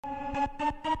Welcome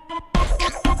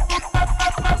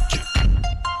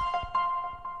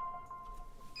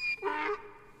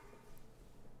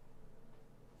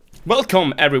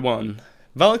everyone,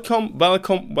 welcome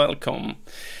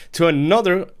to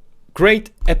another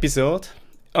great episode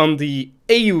on the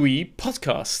AoE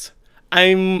podcast.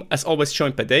 I'm as always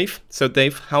joined by Dave. So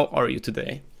Dave, how are you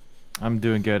today? I'm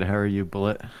doing good. How are you,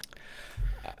 Bullet?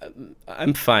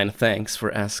 I'm fine, thanks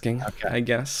for asking. Okay. I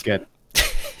guess. Good.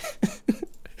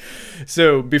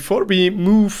 So before we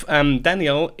move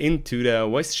Daniel into the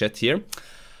voice chat here,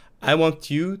 I want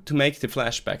you to make the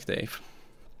flashback, Dave.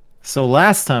 So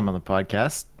last time on the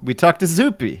podcast, we talked to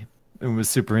Zoopy. It was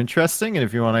super interesting, and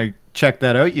if you want to check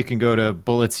that out, you can go to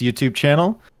Bullet's YouTube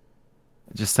channel.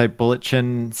 Just type Bullet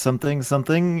Chin something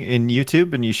in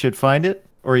YouTube, and you should find it.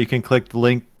 Or you can click the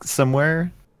link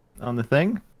somewhere on the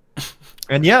thing.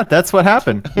 And yeah, that's what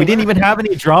happened. We didn't even have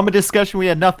any drama discussion. We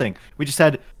had nothing. We just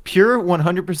had pure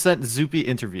 100% Zoopy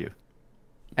interview.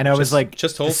 And I was like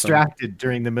just distracted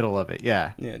during the middle of it.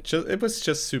 Yeah. Yeah, it was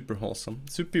just super wholesome.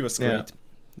 Zoopy was great.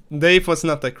 Dave was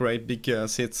not that great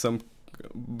because he had some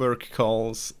work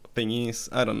calls, thingies,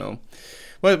 I don't know.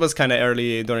 Well, it was kind of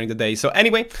early during the day. So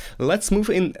anyway, let's move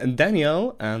in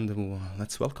Daniel and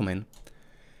let's welcome in.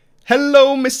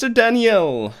 Hello, Mr.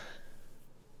 Daniel.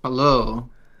 Hello.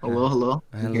 Hello.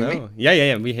 Hello.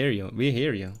 Yeah. We hear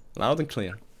you. Loud and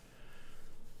clear.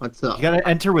 What's up? You gotta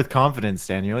enter with confidence,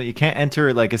 Daniel. You can't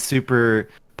enter like a super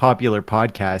popular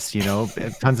podcast, you know.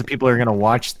 Tons of people are gonna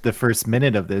watch the first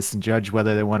minute of this and judge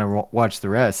whether they want to watch the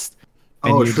rest.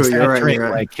 And Oh, sure, you're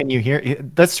right. Like, can you hear?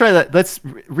 Let's try that. Let's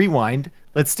rewind.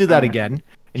 Let's do that again.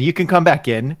 And you can come back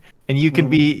in, and you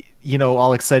can be, you know,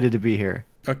 all excited to be here.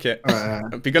 Okay.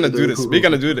 We're gonna do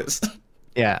this.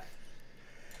 Yeah.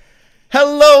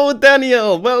 Hello,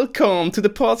 Daniel. Welcome to the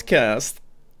podcast.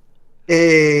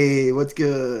 Hey, what's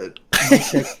good?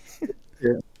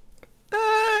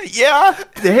 Yeah.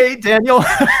 Hey, Daniel.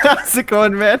 How's it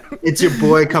going, man? It's your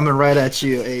boy coming right at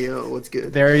you. Hey, yo, what's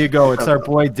good? There you go. It's our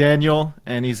boy Daniel,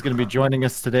 and he's going to be joining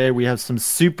us today. We have some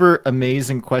super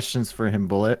amazing questions for him,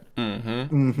 Bullet.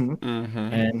 And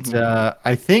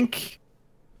I think...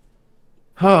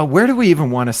 where do we even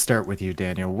want to start with you,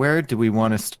 Daniel? Where do we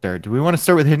want to start? Do we want to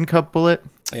start with Hidden Cup, Bullet?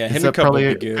 Yeah, Is Hidden that Cup probably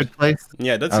would be a good. good place?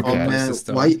 Yeah, that's Okay. a Oh good place man, to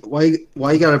start.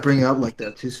 why you gotta bring it up like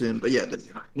that too soon? But yeah,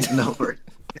 no worries.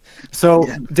 So,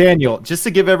 Yeah. Daniel, just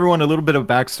to give everyone a little bit of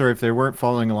backstory if they weren't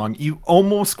following along, you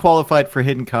almost qualified for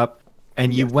Hidden Cup,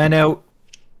 and you went out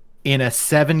in a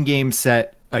 7-game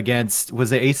set against,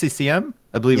 was it ACCM?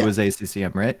 I believe it was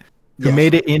ACCM, right? Who Yes.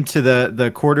 made it into the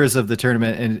quarters of the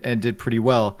tournament and did pretty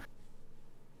well.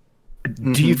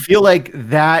 Do you feel like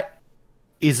that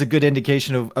is a good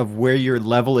indication of where your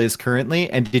level is currently?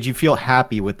 And did you feel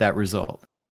happy with that result?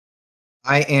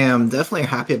 I am definitely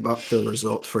happy about the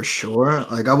result for sure.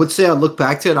 Like I would say, I look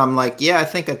back to it, I'm like, yeah, I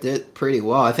think I did pretty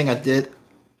well. I think I did,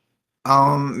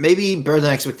 maybe better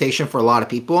than expectation for a lot of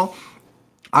people.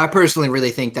 I personally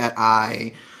really think that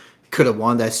I could have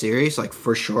won that series. Like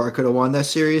for sure, I could have won that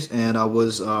series, and I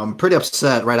was pretty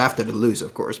upset right after the lose,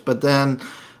 of course. But then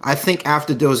I think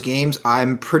after those games,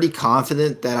 I'm pretty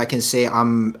confident that I can say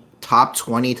I'm top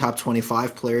 20, top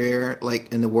 25 player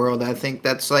like in the world. I think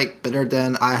that's like better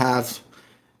than I have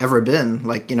ever been,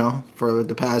 like, you know, for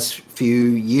the past few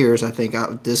years. I think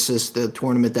this is the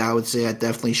tournament that I would say I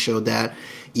definitely showed that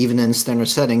even in standard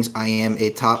settings, I am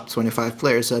a top 25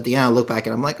 player. So at the end, I look back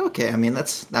and I'm like, okay, I mean,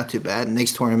 that's not too bad.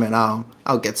 Next tournament,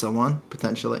 I'll get someone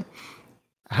potentially.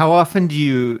 How often do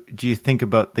you think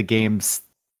about the games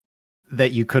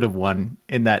that you could have won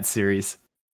in that series?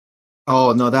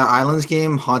 Oh no, that Islands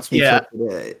game haunts me. Yeah. For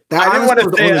today. I didn't want to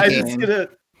say it. I was was gonna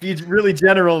be really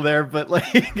general there, but like,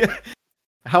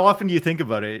 how often do you think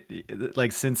about it?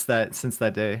 Like since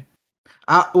that day?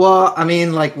 Well, I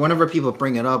mean, like whenever people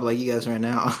bring it up, like you guys right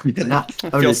now, I'm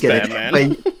just kidding. Bad, man.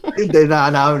 Like, no,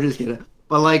 I'm just kidding.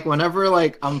 But like whenever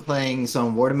like I'm playing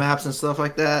some water maps and stuff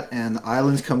like that, and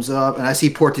Islands comes up, and I see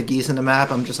Portuguese in the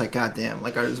map, I'm just like, God damn!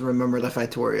 Like I just remember the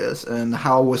Fatorias and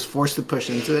how I was forced to push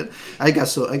into it. I get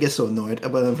so annoyed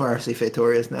about the varsity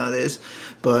Fatorias nowadays.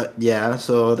 But yeah,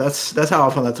 so that's how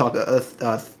often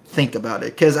I think about it,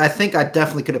 because I think I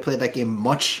definitely could have played that game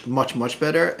much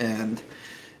better, and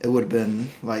it would have been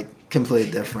like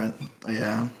completely different.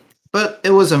 Yeah. But it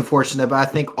was unfortunate, but I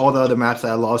think all the other maps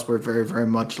that I lost were very, very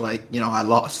much like, you know, I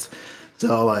lost.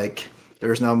 So, like,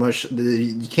 there's not much,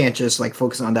 you can't just, like,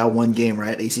 focus on that one game,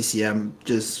 right? ACCM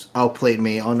just outplayed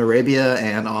me on Arabia,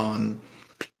 and on,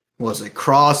 what was it,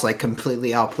 Cross, like,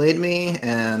 completely outplayed me,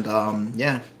 and,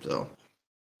 yeah, so.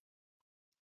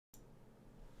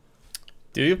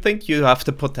 Do you think you have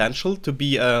the potential to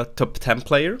be a top 10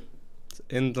 player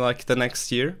in like the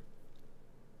next year?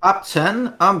 Top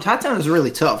 10? Top 10 is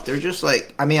really tough. They're just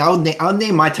like, I mean, I'll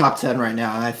name my top 10 right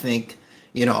now, and I think,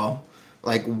 you know,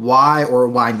 like why or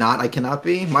why not I cannot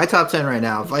be. My top 10 right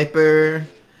now: Viper,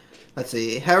 let's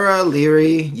see, Hera,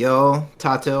 Leary, Yo,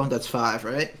 Tato. That's 5,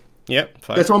 right? Yep,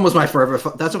 5. That's almost my forever.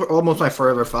 That's almost my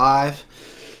forever 5.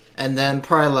 And then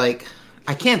probably like,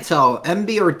 I can't tell,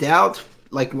 MB or Doubt.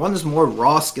 Like one is more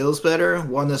raw skills better,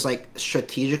 one is like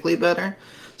strategically better.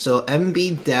 So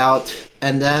MB, Doubt,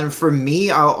 and then for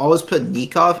me, I'll always put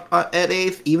Nikov at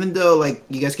 8th, even though like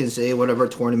you guys can say whatever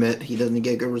tournament he doesn't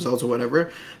get good results or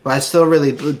whatever, but I still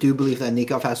really do believe that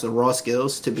Nikov has the raw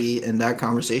skills to be in that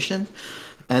conversation.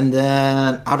 And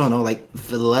then I don't know, like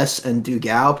Veles and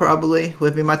Dugal probably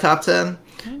would be my top 10,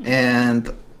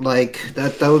 and like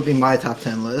that would be my top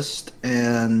 10 list.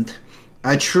 And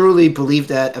I truly believe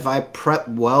that if I prep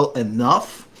well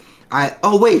enough.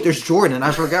 Oh wait, there's Jordan.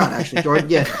 I forgot actually. Jordan,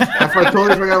 yeah,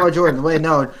 totally forgot about Jordan. Wait,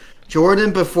 no,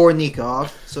 Jordan before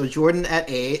Nikov. So Jordan at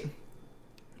 8,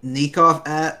 Nikov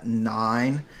at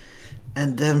 9,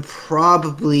 and then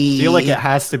probably. I feel like it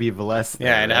has to be Veles.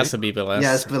 Yeah, it has to be Veles.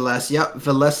 Yes, Veles. Yep,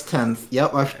 Veles 10th.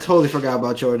 Yep, I totally forgot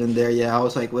about Jordan there. Yeah, I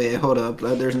was like, wait, hold up.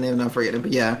 There's a name I'm forgetting,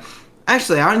 but yeah.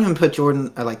 Actually, I don't even put Jordan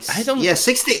at like. I don't. Yeah,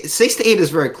 6 to 8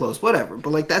 is very close. Whatever, but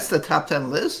like that's the top 10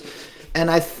 list,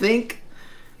 and I think.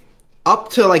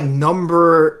 Up to like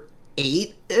number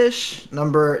 8-ish,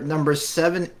 number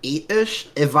 7, 8-ish.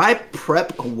 If I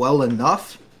prep well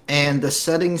enough and the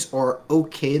settings are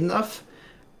okay enough,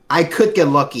 I could get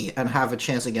lucky and have a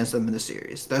chance against them in the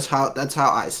series. That's how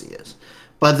I see it.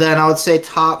 But then I would say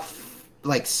top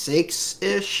like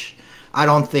 6-ish. I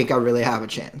don't think I really have a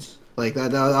chance. Like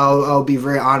that, I'll be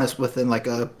very honest. Within like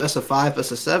a best of 5,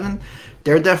 best of 7.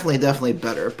 They're definitely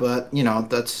better, but you know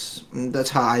that's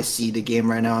how I see the game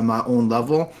right now on my own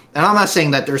level. And I'm not saying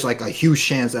that there's like a huge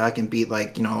chance that I can beat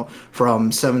like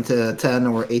from 7 to 10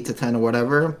 or 8 to 10 or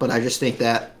whatever. But I just think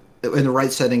that in the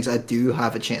right settings, I do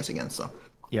have a chance against them.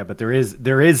 Yeah, but there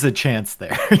is a chance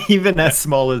there, even as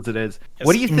small as it is. Yes.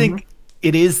 What do you think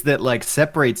it is that like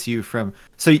separates you from?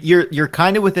 So you're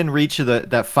kind of within reach of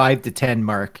that 5 to 10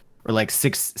 mark, or like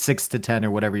 6 to 10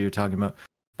 or whatever you're talking about,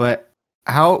 but.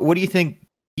 What do you think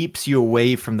keeps you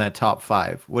away from that top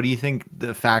 5? What do you think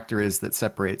the factor is that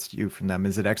separates you from them?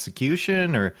 Is it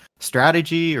execution or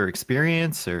strategy or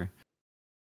experience or?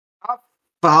 Top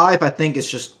 5, I think,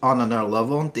 is just on another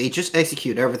level. They just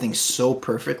execute everything so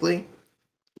perfectly.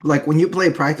 Like when you play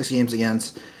practice games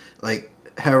against like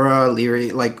Hera,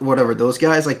 Leary, like whatever those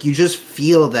guys, like you just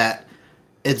feel that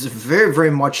it's very,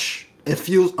 very much. It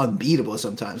feels unbeatable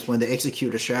sometimes when they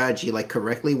execute a strategy like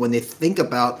correctly. When they think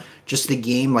about just the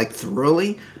game like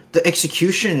thoroughly, the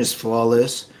execution is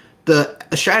flawless. The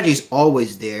strategy is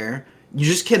always there. You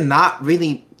just cannot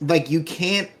really like you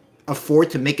can't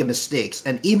afford to make a mistakes.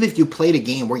 And even if you played a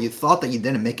game where you thought that you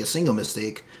didn't make a single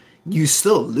mistake, you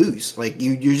still lose. Like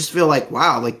you just feel like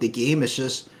wow, like the game is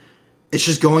just. It's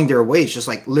just going their way. It's just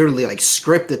like literally like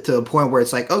scripted to a point where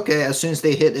it's like, okay, as soon as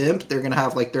they hit imp, they're gonna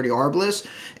have like 30 Arbalest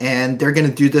and they're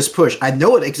gonna do this push. I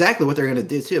know exactly what they're gonna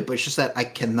do too, but it's just that I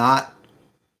cannot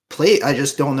play. I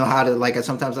just don't know how to like.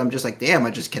 Sometimes I'm just like, damn,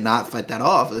 I just cannot fight that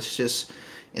off. It's just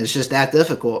that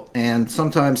difficult. And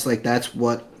sometimes like that's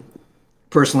what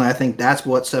personally I think that's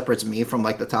what separates me from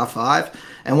like the top 5.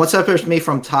 And what separates me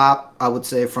from I would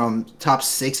say from top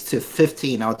 6 to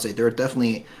 15. I would say there are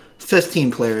definitely. 15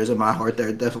 players in my heart that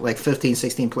are definitely like 15,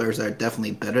 16 players that are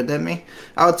definitely better than me.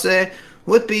 I would say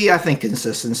would be I think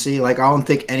consistency. Like I don't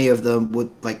think any of them would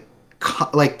like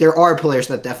there are players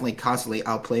that definitely constantly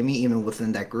outplay me even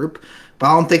within that group.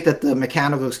 But I don't think that the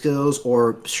mechanical skills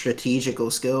or strategical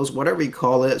skills, whatever you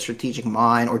call it, strategic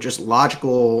mind or just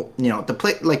logical,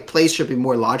 the plays should be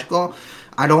more logical.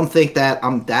 I don't think that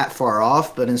I'm that far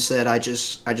off, but instead I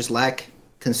just lack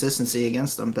consistency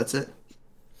against them. That's it.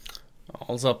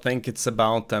 Also, I think it's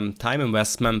about time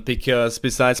investment because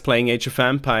besides playing Age of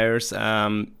Empires,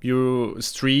 you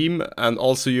stream and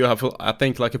also you have, I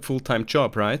think, like a full-time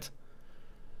job, right?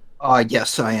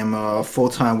 Yes, I am a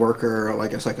full-time worker.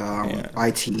 Like it's like a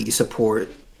IT support,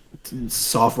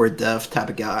 software dev type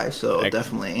of guy. So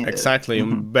definitely, exactly.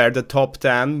 Where the top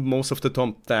 10, most of the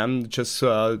top 10, just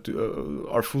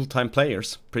are full-time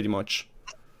players, pretty much.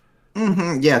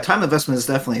 Yeah, time investment is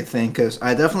definitely a thing because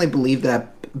I definitely believe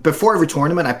that before every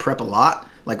tournament I prep a lot,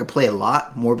 like I play a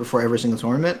lot more before every single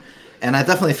tournament, and I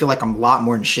definitely feel like I'm a lot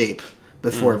more in shape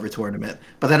before every tournament.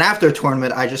 But then after a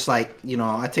tournament, I just like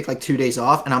I take like 2 days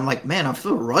off, and I'm like, man, I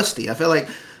feel rusty. I feel like,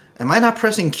 am I not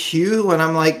pressing Q when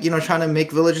I'm like trying to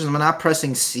make villages? Am I not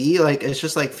pressing C? Like it's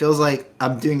just like feels like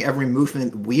I'm doing every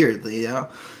movement weirdly,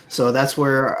 So that's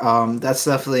where that's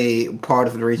definitely part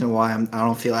of the reason why I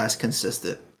don't feel as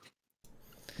consistent.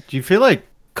 Do you feel like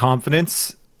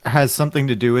confidence has something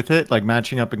to do with it, like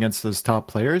matching up against those top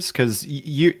players? Because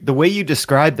the way you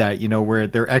describe that, where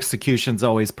their execution's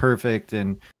always perfect,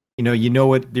 and you know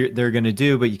what they're going to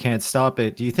do, but you can't stop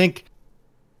it. Do you think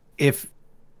if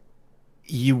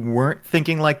you weren't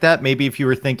thinking like that, maybe if you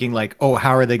were thinking like, oh,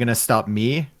 how are they going to stop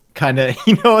me? Kind of,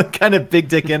 kind of big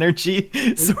dick energy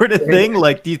sort of thing.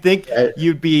 Like, do you think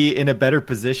you'd be in a better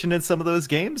position in some of those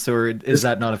games, or is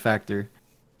that not a factor?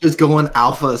 Just going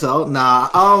alpha out? Nah.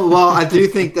 Oh, well, I do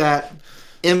think that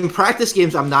in practice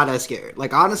games, I'm not as scared.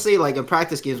 Like, honestly, like in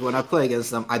practice games, when I play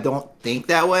against them, I don't think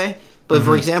that way. But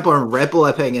for example, in Red Bull,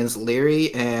 I play against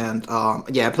Leary, and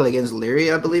I play against Leary,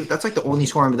 I believe. That's like the only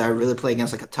tournament that I really play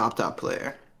against like a top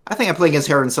player. I think I play against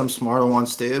her in some smarter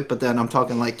ones too, but then I'm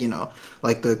talking like,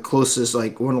 like the closest,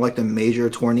 like one of like the major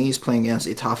tourneys playing against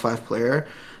a top 5 player.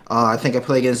 I think I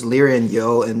play against Leary and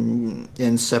Yo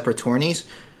in separate tourneys.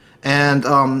 And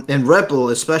in Red Bull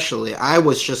especially, I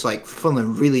was just like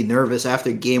feeling really nervous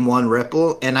after game 1 Red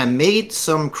Bull, and I made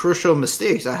some crucial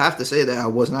mistakes. I have to say that I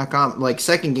was not like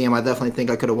second game. I definitely think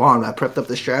I could have won. I prepped up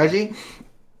the strategy.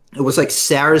 It was like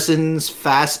Saracen's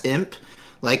fast imp,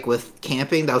 like with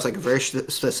camping. That was like a very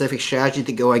specific strategy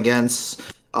to go against.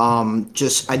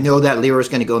 I know that Leroy was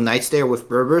going to go Knights there with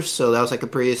Berbers, so that was like a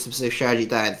pretty specific strategy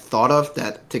that I had thought of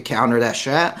that to counter that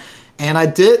strat, and I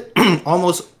did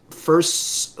almost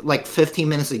first like 15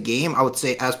 minutes of the game, I would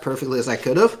say as perfectly as I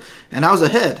could have, and I was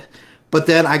ahead. But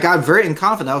then I got very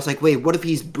inconfident. I was like, wait, what if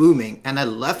he's booming? And I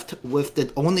left with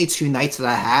the only 2 knights that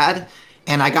I had,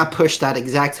 and I got pushed that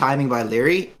exact timing by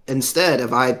Leary. Instead,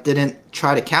 if I didn't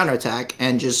try to counterattack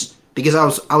and just because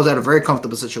I was at a very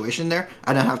comfortable situation there,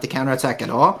 I didn't have to counterattack at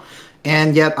all.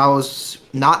 And yet I was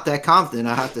not that confident,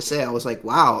 I have to say. I was like,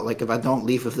 wow, like if I don't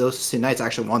leave with those 2 knights, I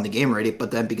actually won the game already.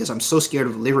 But then because I'm so scared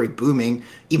of Leary booming,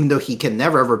 even though he can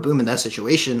never ever boom in that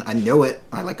situation, I know it.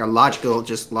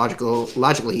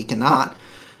 Logically he cannot.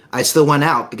 I still went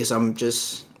out because I'm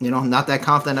just, not that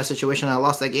confident in that situation. And I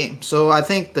lost that game. So I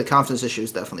think the confidence issue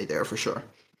is definitely there for sure.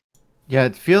 Yeah,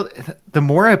 the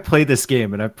more I play this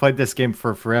game, and I've played this game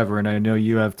for forever, and I know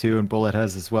you have too, and Bullet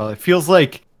has as well, it feels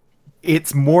like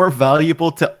it's more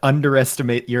valuable to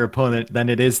underestimate your opponent than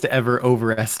it is to ever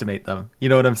overestimate them. You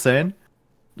know what I'm saying?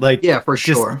 Like, yeah, for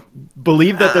sure.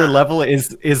 Believe that their level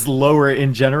is lower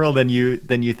in general than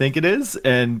you think it is,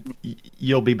 and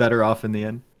you'll be better off in the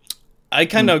end. I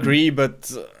kind of agree,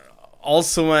 but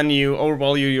also when you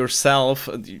overvalue yourself,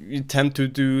 you tend to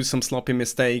do some sloppy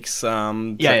mistakes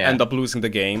end up losing the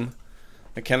game.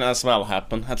 It can as well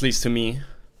happen, at least to me.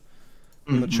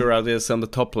 I'm not sure how it is on the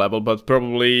top level, but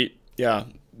probably,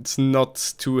 it's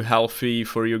not too healthy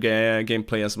for your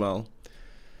gameplay as well.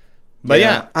 But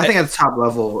I think at the top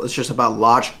level, it's just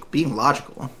about being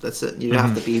logical. That's it. You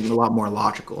have to be a lot more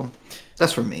logical.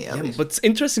 That's for me, at least. What's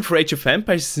interesting for Age of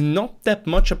Empires is not that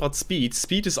much about speed.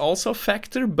 Speed is also a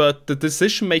factor, but the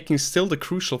decision making is still the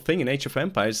crucial thing in Age of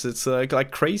Empires. It's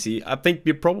like crazy. I think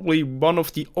we're probably one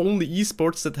of the only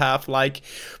esports that have like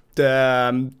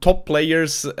the top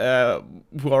players who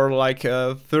are like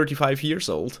 35 years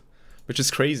old, which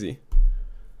is crazy.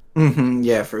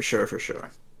 Yeah, for sure.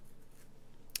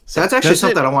 So that's actually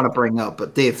something I want to bring up,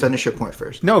 but Dave, finish your point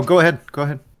first. No, go ahead.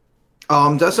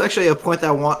 That's actually a point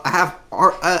that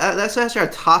that's actually a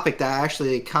topic that I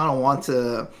actually kind of want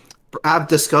to have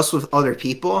discussed with other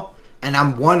people, and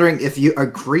I'm wondering if you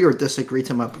agree or disagree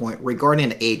to my point regarding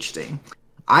the age thing.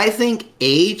 I think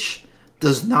age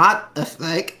does not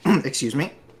affect, excuse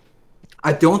me,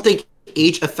 I don't think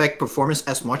age affect performance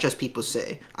as much as people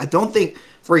say. I don't think,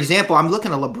 for example, I'm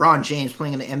looking at LeBron James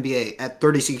playing in the NBA at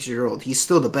 36 years old. He's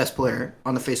still the best player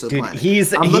on the face of the planet.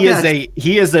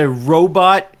 He is a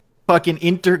robot fucking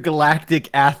intergalactic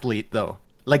athlete though.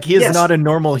 Like he is not a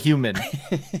normal human.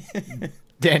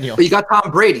 Daniel. But you got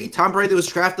Tom Brady. Tom Brady was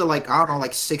drafted like, I don't know,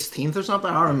 like 16th or something.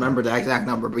 I don't remember the exact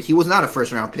number, but he was not a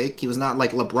first round pick. He was not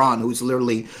like LeBron, who's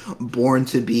literally born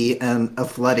to be an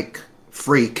athletic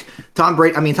freak. Tom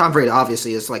Brady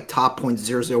obviously is like top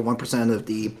 0.001% of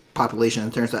the population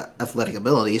in terms of athletic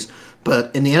abilities,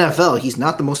 but in the NFL, he's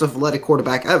not the most athletic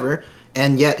quarterback ever,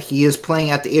 and yet he is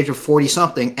playing at the age of 40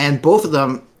 something, and both of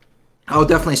them, I would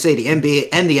definitely say the NBA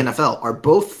and the NFL are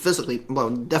both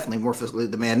definitely more physically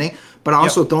demanding, but I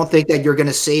also don't think that you're going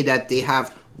to say that they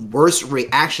have worse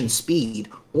reaction speed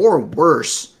or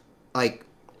worse, like,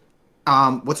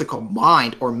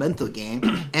 mind or mental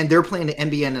game, and they're playing the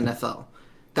NBA and NFL.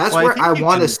 That's where I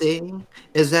want to say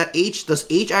is that does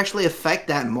age actually affect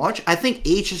that much? I think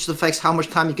age just affects how much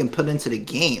time you can put into the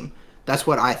game. That's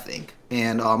what I think,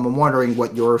 and I'm wondering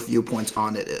what your viewpoints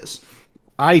on it is.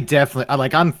 I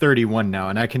definitely I'm 31 now,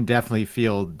 and I can definitely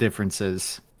feel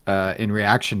differences in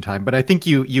reaction time. But I think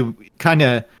you kind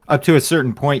of up to a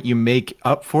certain point you make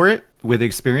up for it with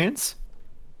experience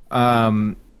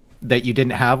that you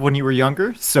didn't have when you were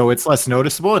younger, so it's less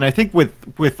noticeable. And I think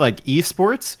with like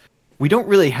esports, we don't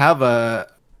really have a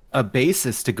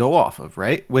basis to go off of,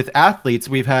 right? With athletes,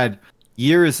 we've had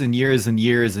years and years and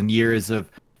years and years of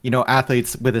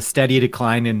athletes with a steady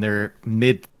decline in their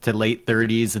mid to late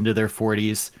 30s into their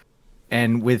 40s.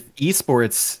 And with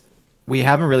esports, we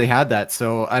haven't really had that.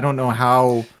 So I don't know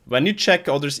how. When you check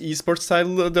others' esports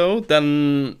title, though,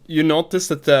 then you notice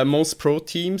that the most pro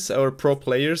teams or pro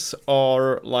players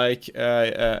are like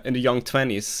in the young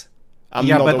 20s. I'm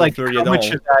not but over like 30 at all.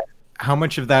 how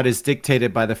much of that is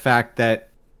dictated by the fact that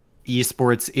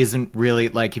esports isn't really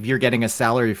like, if you're getting a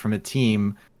salary from a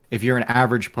team, if you're an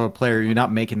average pro player, you're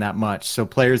not making that much. So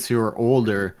players who are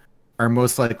older are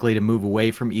most likely to move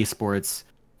away from esports.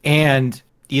 And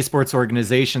esports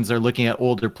organizations are looking at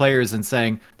older players and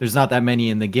saying, there's not that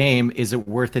many in the game. Is it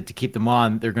worth it to keep them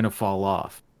on? They're going to fall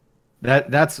off.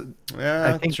 That's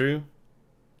I think true.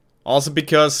 Also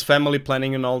because family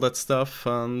planning and all that stuff,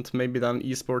 and maybe then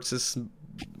esports is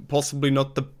possibly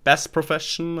not the best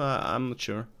profession. I'm not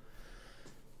sure.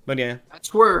 But yeah,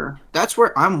 that's where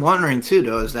I'm wondering too,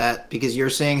 though, is that because you're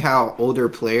saying how older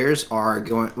players are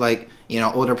going, like,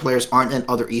 older players aren't in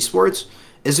other esports.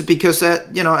 Is it because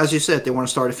that, as you said, they want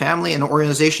to start a family and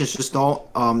organizations just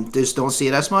don't see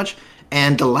it as much?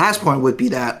 And the last point would be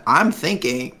that I'm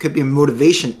thinking it could be a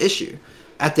motivation issue.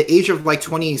 At the age of like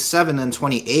 27 and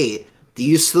 28, do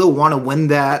you still want to win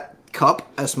that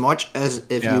cup as much as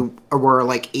if you were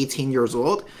like 18 years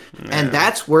old? Yeah. And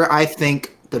that's where I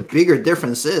think the bigger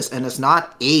difference is, and it's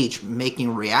not age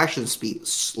making reaction speed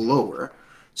slower.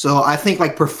 So I think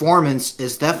like performance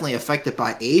is definitely affected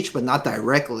by age, but not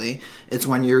directly. It's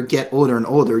when you get older and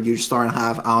older, you start to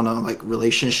have, I don't know, like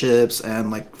relationships and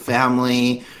like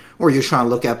family, or you're trying to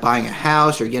look at buying a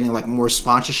house, or getting like more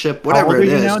sponsorship, whatever it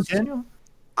is. How old are you now, Daniel?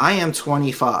 I am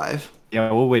 25. Yeah,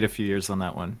 we'll wait a few years on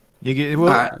that one. You get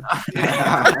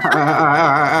yeah.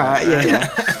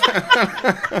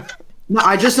 No,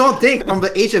 I just don't think from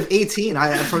the age of 18.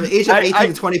 From the age of 18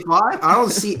 to 25, I don't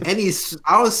see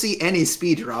any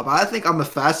speed drop. I think I'm a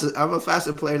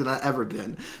faster player than I've ever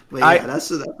been. But yeah,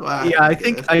 that's why. I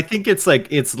think it's like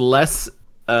it's less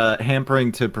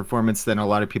hampering to performance than a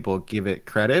lot of people give it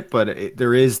credit, but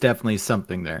there is definitely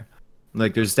something there.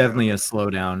 Like there's definitely a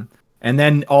slowdown, and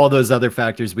then all those other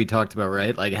factors we talked about,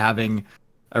 right? Like having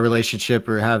a relationship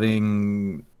or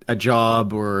having a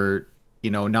job or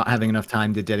not having enough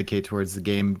time to dedicate towards the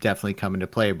game definitely come into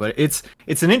play. But it's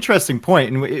an interesting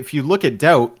point. And if you look at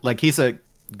Doubt, like he's a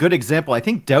good example. I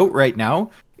think Doubt right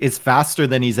now is faster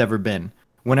than he's ever been.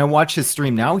 When I watch his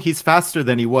stream now, he's faster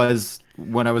than he was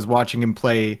when I was watching him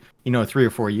play, 3 or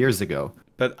 4 years ago.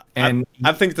 But I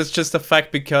think that's just a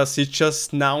fact because he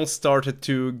just now started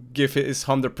to give his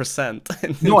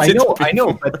 100%. No, I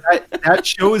know, but that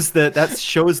shows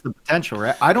the potential,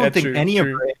 right? I don't think any of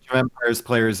our Age of Empires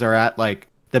players are at like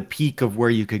the peak of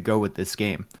where you could go with this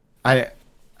game. I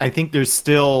think there's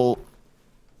still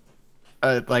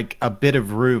like a bit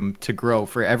of room to grow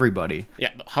for everybody.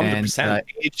 Yeah, 100%. And,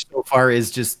 age so far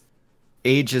is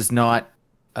not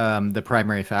the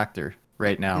primary factor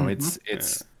right now. Mm-hmm.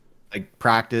 It's like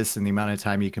practice and the amount of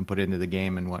time you can put into the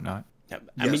game and whatnot. Yeah,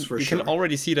 I mean, you can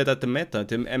already see that at the meta.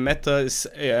 The meta is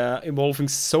evolving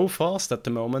so fast at the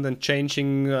moment and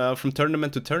changing from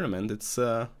tournament to tournament. It's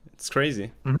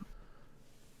crazy.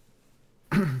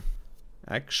 Mm-hmm.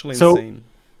 Actually insane.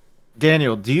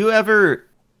 Daniel, do you ever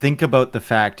think about the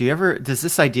fact, does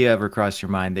this idea ever cross your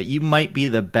mind that you might be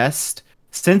the best,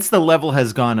 since the level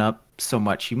has gone up so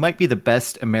much, you might be the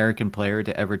best American player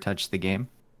to ever touch the game?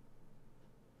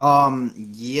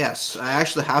 Yes, I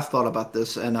actually have thought about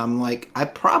this, and I'm like, I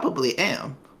probably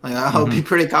am. Like, I'll be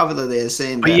pretty confident in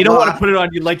saying that. But you don't want to put it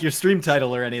on your stream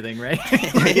title or anything, right? no.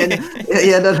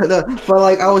 But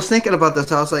like, I was thinking about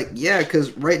this. I was like, yeah,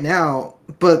 because right now,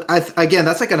 but again,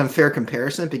 that's like an unfair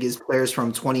comparison because players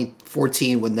from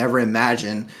 2014 would never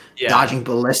imagine dodging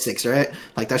ballistics, right?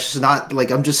 Like, that's just not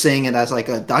like, I'm just saying it as like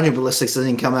a dodging ballistics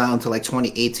doesn't come out until like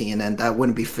 2018, and that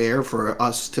wouldn't be fair for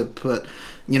us to put,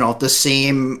 the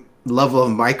same level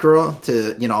of micro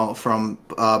to, from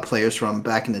players from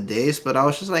back in the days. But I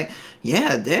was just like,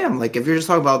 yeah, damn. Like if you're just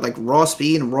talking about like raw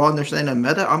speed and raw understanding of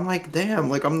meta, I'm like, damn.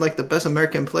 Like I'm like the best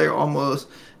American player almost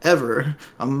ever.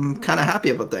 I'm kind of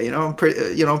happy about that. I'm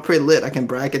pretty, pretty lit. I can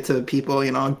brag it to people.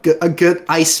 A good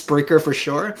icebreaker for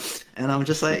sure. And I'm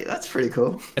just like, that's pretty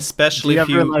cool. Especially if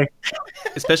ever, you, like-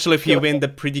 especially if you win the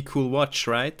pretty cool watch,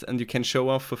 right? And you can show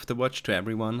off with the watch to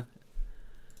everyone.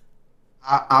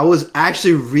 I was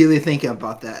actually really thinking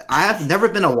about that. I have never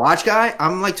been a watch guy.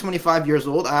 I'm like 25 years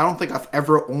old. I don't think I've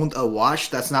ever owned a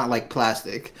watch that's not like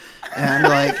plastic.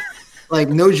 And like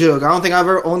no joke, I don't think I've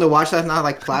ever owned a watch that's not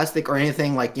like plastic or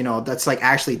anything like, that's like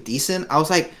actually decent. I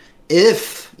was like,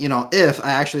 if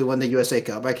I actually win the USA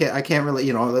Cup, I can't really,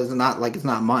 it's not like it's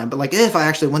not mine, but like if I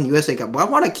actually win the USA Cup, well, I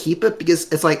want to keep it because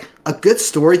it's like a good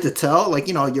story to tell. Like,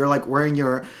 you're like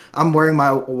I'm wearing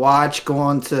my watch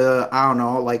going to, I don't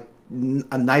know, like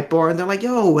a night bar, and they're like,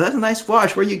 yo, that's a nice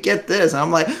watch, where you get this? And I'm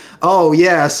like, oh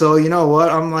yeah, so you know what,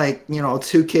 I'm like,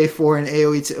 2K4 and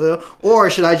AoE 2, or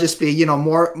should I just be,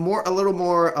 more a little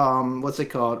more what's it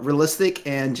called, realistic,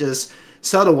 and just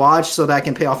sell the watch so that I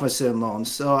can pay off my student loans?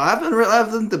 So I've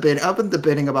been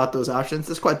debating about those options.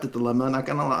 It's quite the dilemma, not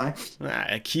gonna lie.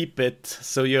 Keep it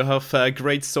so you have a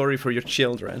great story for your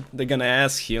children. They're gonna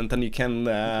ask you, and then you can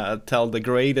tell the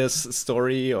greatest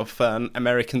story of an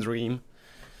American dream.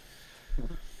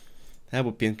 That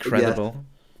would be incredible.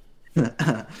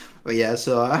 Yeah. But yeah,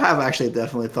 so I have actually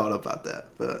definitely thought about that.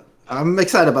 But I'm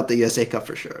excited about the USA Cup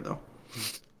for sure, though.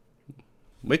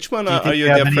 Which one Do you are think you you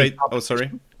have any afraid? Oh,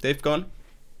 sorry. Dave, go on.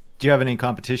 Do you have any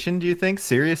competition, do you think?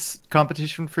 Serious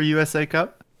competition for USA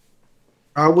Cup?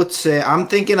 I would say I'm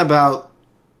thinking about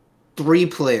 3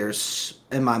 players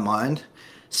in my mind.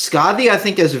 Scotty, I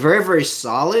think, is very, very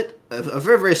solid. A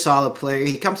very, very solid player.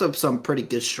 He comes up with some pretty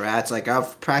good strats. Like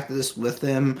I've practiced with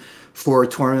him for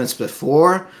tournaments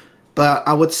before, but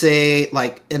I would say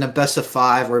like in a best of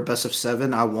 5 or a best of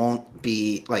 7, I won't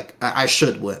be like I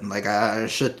should win. Like I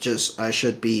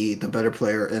should be the better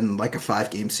player in like a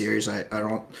 5-game series. I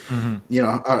don't,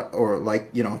 or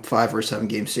like 5 or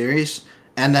 7-game series.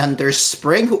 And then there's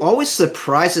Spring, who always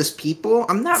surprises people.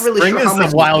 I'm not really Spring sure is how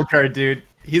much. a wild card, dude.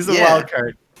 He's a wild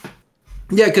card.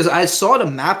 Yeah, because I saw the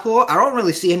map pool. I don't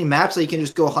really see any maps that you can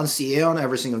just go hunt CA on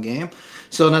every single game.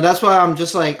 So now that's why I'm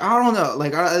just like, I don't know,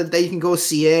 like that you can go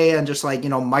CA and just like,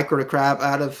 micro the crap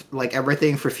out of like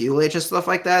everything for Fuel H and stuff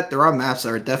like that. There are maps that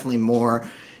are definitely more,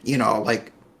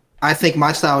 like I think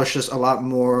my style is just a lot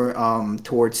more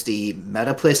towards the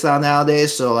meta play style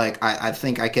nowadays. So like I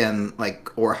think I can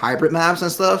like, or hybrid maps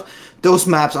and stuff. Those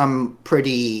maps I'm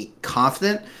pretty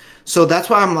confident. So that's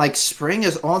why I'm like, Spring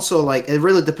is also like, it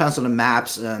really depends on the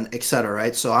maps and etc.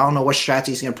 Right? So I don't know what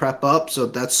strategy he's gonna prep up. So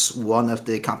that's one of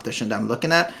the competition that I'm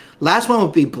looking at. Last one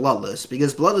would be Bloodless,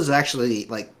 because Bloodless is actually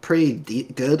like pretty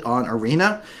good on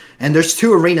Arena. And there's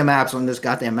 2 arena maps on this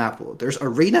goddamn map pool. There's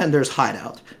Arena and there's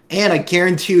Hideout. And I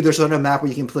guarantee you there's another map where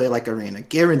you can play like Arena.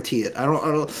 Guarantee it.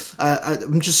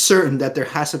 I'm just certain that there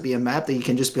has to be a map that you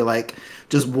can just be like,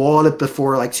 just wall it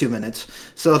before like 2 minutes.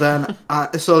 So then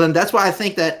that's why I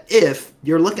think that if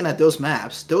you're looking at those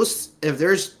maps, if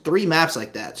there's 3 maps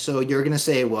like that, so you're going to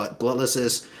say what? Bloodless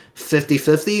is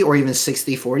 50-50 or even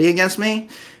 60-40 against me.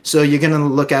 So you're going to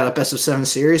look at a best of 7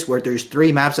 series where there's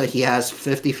 3 maps that he has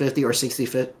 50-50 or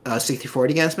 60-40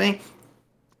 against me.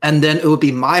 And then it would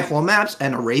be my home maps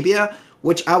and Arabia,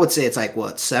 which I would say it's like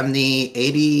what,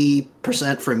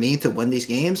 70-80% for me to win these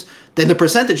games. Then the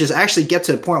percentages actually get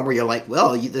to a point where you're like,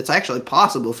 well, it's actually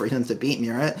possible for him to beat me,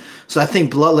 right? So I think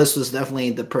Bloodless was definitely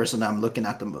the person I'm looking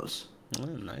at the most. Oh,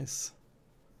 nice.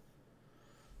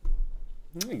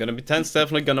 Gonna be tense,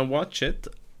 definitely gonna watch it,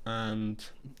 and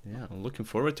yeah, I'm looking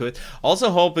forward to it. Also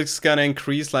hope it's gonna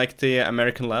increase like the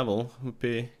American level. Would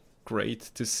be great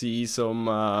to see some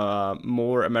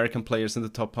more American players in the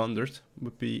top 100.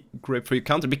 Would be great for your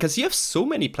country, because you have so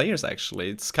many players actually.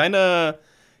 It's kind of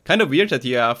weird that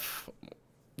you have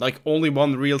like only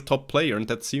one real top player, and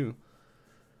that's you.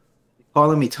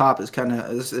 Calling me top is kind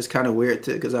of weird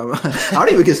too, because I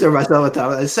don't even consider myself a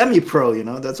top. A semi-pro,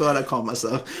 that's what I call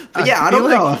myself. But yeah, I don't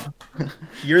know.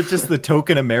 You're just the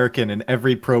token American in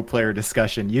every pro player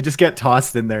discussion. You just get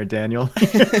tossed in there, Daniel.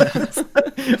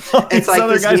 It's like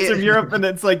other guys from Europe, and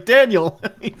it's like Daniel,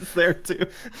 he's there too.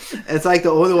 It's like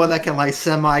the only one that can like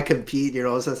semi-compete,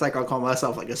 So it's like I'll call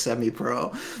myself like a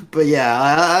semi-pro. But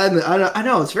yeah, I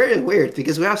know it's very weird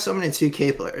because we have so many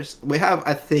 2K players. We have,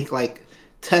 I think, like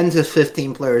 10 to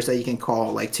 15 players that you can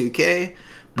call like 2K,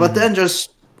 but then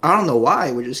just I don't know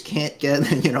why we just can't get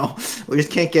we just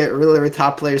can't get really, really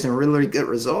top players and really, really good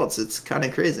results. It's kind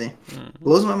of crazy.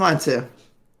 Blows my mind too.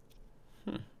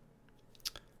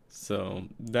 So,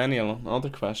 Daniel,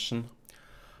 another question.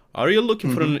 Are you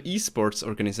looking for an esports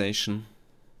organization?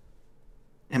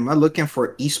 Am I looking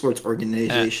for esports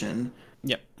organization?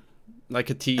 Yeah, like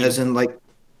a team. As in, like,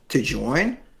 to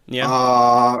join?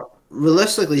 Yeah.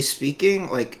 Realistically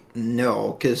speaking, like,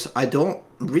 no, because I don't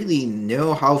really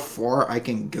know how far I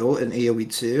can go in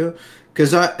AoE 2.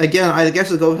 Because, again, I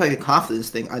guess it goes like a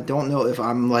confidence thing. I don't know if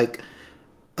I'm, like,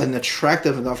 an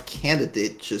attractive enough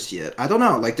candidate just yet. I don't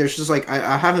know. Like, there's just, like,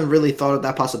 I haven't really thought of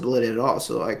that possibility at all,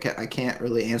 so I can't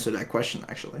really answer that question,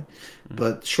 actually.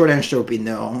 But short answer would be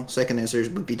no. Second answer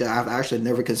would be that I've actually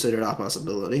never considered that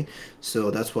possibility, so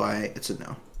that's why it's a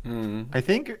no. I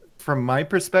think from my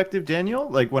perspective, Daniel,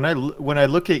 like when I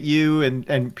look at you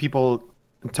and people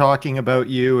talking about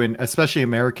you, and especially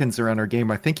Americans around our game,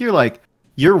 I think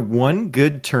you're one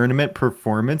good tournament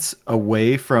performance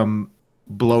away from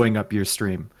blowing up your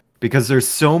stream, because there's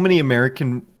so many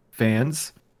American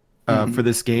fans for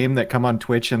this game that come on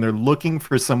Twitch and they're looking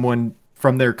for someone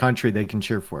from their country they can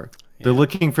cheer for. Yeah. They're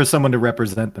looking for someone to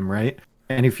represent them, right?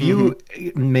 And if you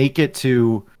make it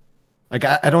to, like,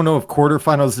 I don't know if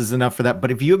quarterfinals is enough for that, but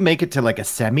if you make it to like a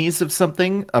semis of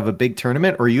something, of a big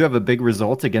tournament, or you have a big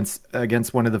result against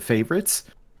one of the favorites,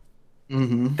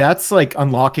 that's like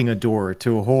unlocking a door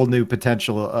to a whole new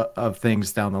potential of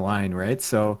things down the line, right?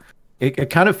 So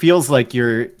it kind of feels like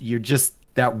you're just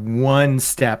that one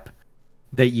step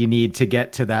that you need to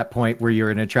get to that point where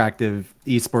you're an attractive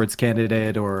esports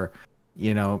candidate, or,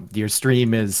 you know, your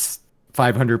stream is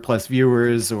 500 plus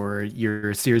viewers, or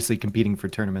you're seriously competing for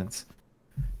tournaments.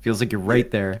 Feels like you're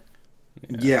right there.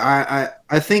 Yeah,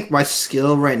 I think my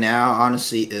skill right now,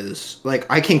 honestly, is like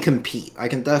I can compete. I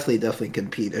can definitely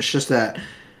compete. It's just that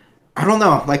I don't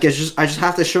know. Like, I just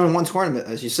have to show in one tournament,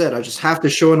 as you said. I just have to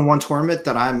show in one tournament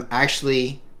that I'm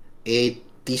actually a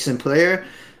decent player,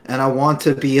 and I want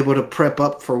to be able to prep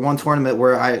up for one tournament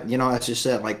where I, you know, as you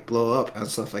said, like blow up and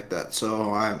stuff like that.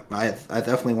 So I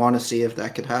definitely want to see if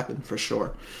that could happen for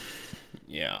sure.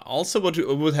 Yeah. Also, what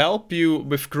would help you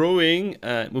with growing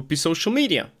would be social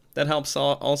media. That helps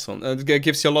also. It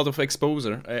gives you a lot of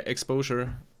exposure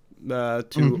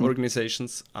to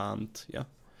organizations, and yeah,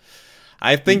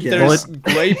 I think there's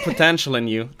great potential in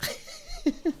you.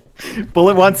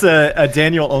 Bullet wants a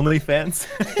Daniel OnlyFans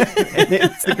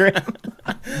Instagram.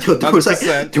 Yo, there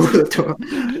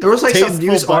was like some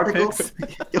news article.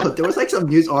 Yo, there was like some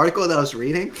news article that I was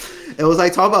reading. It was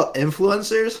like talking about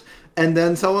influencers. And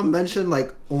then someone mentioned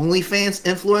like OnlyFans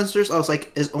influencers. I was like,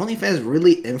 is OnlyFans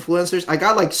really influencers? I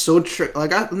got like so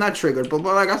not triggered, but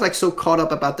I got like so caught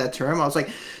up about that term. I was like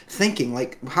thinking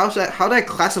like, how do I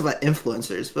classify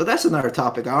influencers? But that's another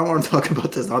topic. I don't want to talk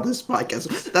about this on this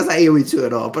podcast. That's not AoE 2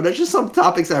 at all. But it's just some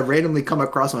topics that randomly come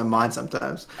across my mind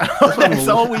sometimes. That's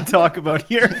all we talk about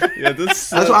here. Yeah,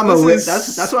 that's why I'm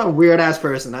that's why I'm a weird ass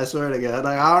person. I swear to God.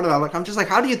 Like, I don't know. Like, I'm just like,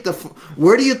 how do you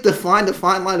where do you define the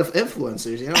fine line of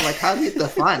influencers? You know, like, how do you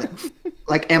define it?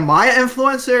 Like, am I an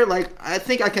influencer? Like, I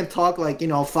think I can talk like, you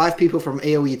know, 5 people from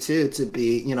AoE 2 to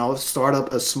be, you know, start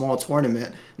up a small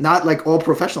tournament. Not like all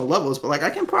professional levels, but like I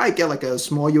can probably get like a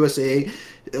small USA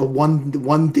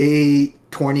one day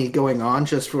tourney going on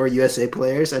just for USA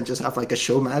players and just have like a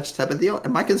show match type of deal.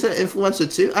 Am I considered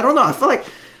influencer too? I don't know. I feel like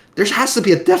there has to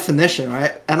be a definition,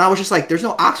 right? And I was just like, there's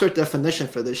no Oxford definition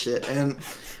for this shit. And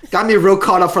got me real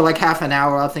caught up for like half an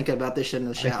hour. I was thinking about this shit in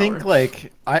the shower. I think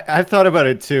like I've thought about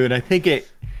it too, and I think it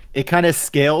kind of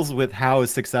scales with how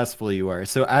successful you are.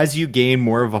 So as you gain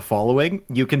more of a following,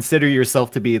 you consider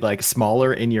yourself to be like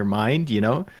smaller in your mind, you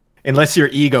know, unless your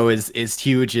ego is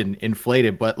huge and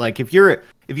inflated. But like if you're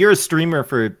a streamer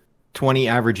for 20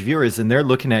 average viewers and they're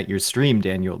looking at your stream,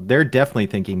 Daniel, they're definitely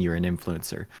thinking you're an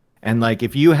influencer. And like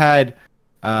if you had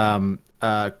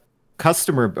a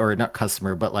customer, or not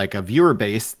customer, but like a viewer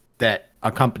base that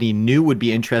a company knew would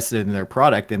be interested in their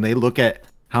product, and they look at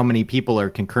how many people are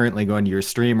concurrently going to your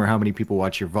stream or how many people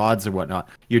watch your VODs or whatnot,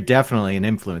 you're definitely an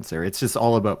influencer. It's just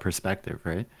all about perspective,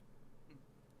 right?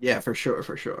 Yeah, for sure.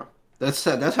 That's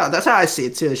how I see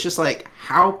it too. It's just like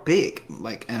how big,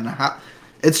 like, and how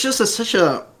it's just such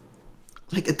a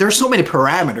like there's so many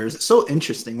parameters. It's so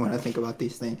interesting when I think about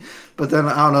these things. But then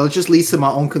I don't know, it just leads to my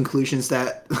own conclusions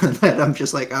that I'm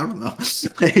just like, I don't know.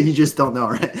 You just don't know,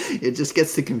 right? It just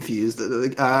gets too confused.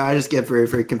 I just get very,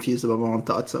 very confused about my own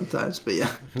thoughts sometimes. But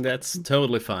yeah. That's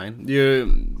totally fine.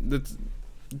 It's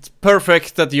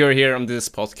perfect that you're here on this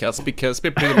podcast because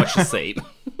we're pretty much the same.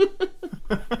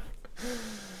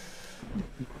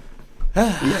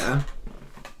 Yeah.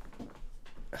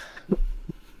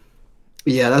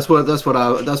 Yeah, that's what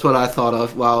I thought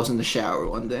of while I was in the shower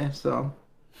one day. So,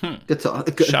 good talk.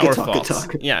 Good Shower talk. thoughts.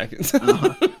 Good talk. Yeah.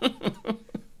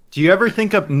 Do you ever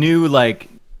think up new like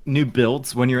new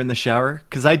builds when you're in the shower?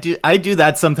 Because I do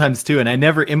that sometimes too, and I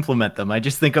never implement them. I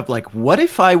just think of like, what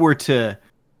if I were to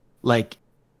like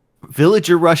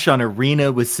villager rush on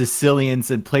arena with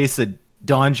Sicilians and place a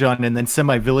donjon and then send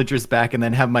my villagers back and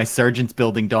then have my sergeants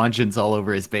building donjons all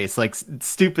over his base, like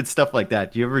stupid stuff like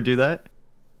that. Do you ever do that?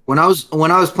 When I was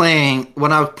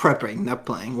prepping, not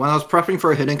playing, when I was prepping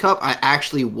for a hidden cup, I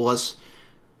actually was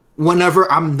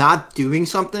whenever I'm not doing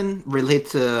something related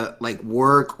to like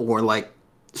work or like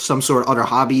some sort of other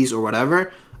hobbies or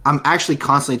whatever, I'm actually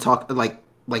constantly talking like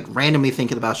randomly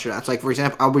thinking about strats. Like for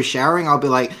example, I'll be showering, I'll be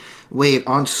like, wait,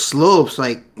 on slopes,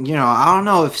 like, I don't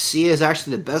know if C is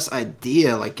actually the best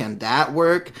idea. Like, can that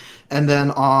work? And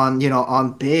then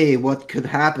on Bay, what could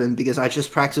happen? Because I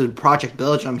just practiced with Project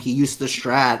Belgium. He used the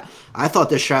strat. I thought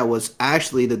the strat was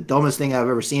actually the dumbest thing I've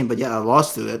ever seen, but yeah, I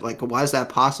lost to it. Like, why is that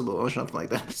possible? Or something like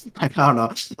that. Like, I don't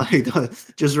know. Like,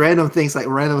 just random things, like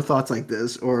random thoughts like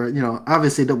this. Or,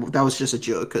 obviously that was just a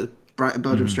joke because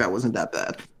Belgium Mhm. strat wasn't that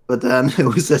bad. But then it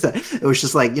was just like, like it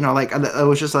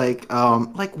was just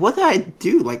like what did I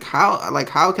do? Like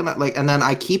how can I like? And then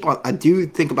I do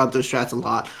think about those strats a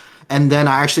lot, and then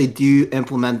I actually do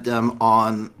implement them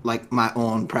on like my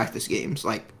own practice games,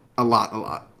 like a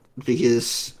lot,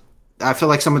 because I feel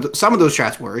like some of those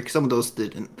strats work, some of those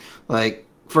didn't. Like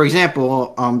for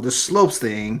example, the slopes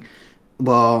thing.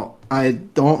 Well, I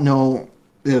don't know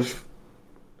if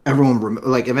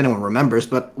like if anyone remembers,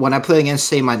 but when I play against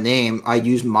Say My Name, I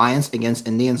used Mayans against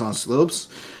Indians on slopes,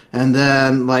 and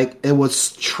then like it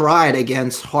was tried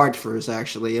against Hartfords.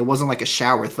 Actually, it wasn't like a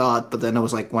shower thought, but then it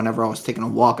was like whenever I was taking a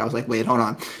walk, I was like, wait, hold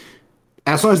on.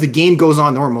 As long as the game goes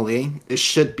on normally, it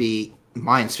should be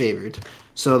Mayans favored.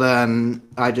 So then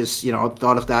I just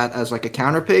thought of that as like a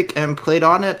counter pick and played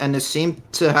on it, and it seemed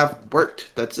to have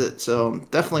worked. That's it. So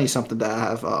definitely something that I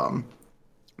have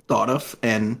thought of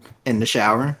and in the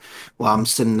shower while I'm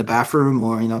sitting in the bathroom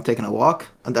or taking a walk.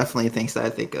 Are definitely things that I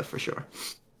think of for sure.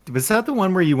 Was that the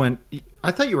one where you went?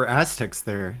 I thought you were Aztecs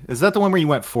there. Is that the one where you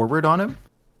went forward on him?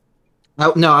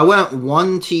 No, I went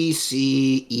one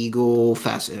TC Eagle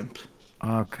Fast Imp.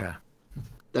 Okay.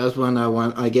 That was when I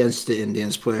went against the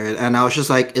Indians player, and I was just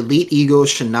like, Elite Eagles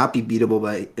should not be beatable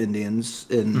by Indians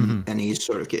in Hmm. any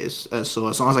sort of case. So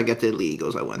as long as I get the Elite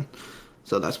Eagles, I win.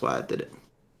 So that's why I did it.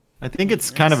 I think it's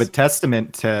kind of a Nice.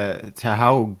 testament to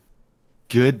how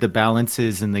good the balance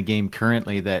is in the game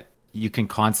currently that you can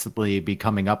constantly be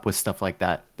coming up with stuff like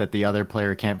that the other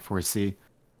player can't foresee.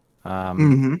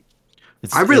 Um, hmm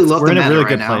it's I really love we're the in a meta really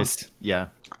right good now. place. Yeah.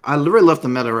 I literally love the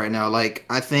meta right now. Like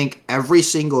I think every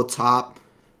single top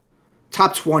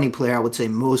 20 player, I would say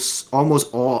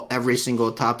almost all every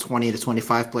single top 20 to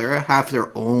 25 player have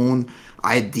their own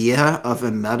idea of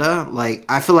a meta. Like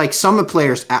I feel like some of the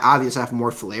players obviously have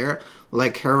more flair.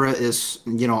 Like Hera is,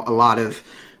 a lot of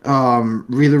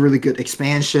really really good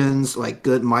expansions, like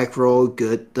good micro,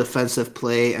 good defensive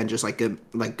play, and just like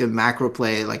good macro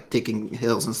play, like taking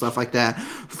hills and stuff like that.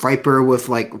 Viper with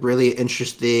like really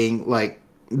interesting like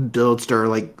builds that are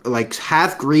like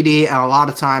half greedy, and a lot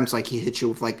of times like he hits you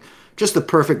with like just the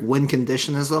perfect win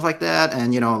condition and stuff like that.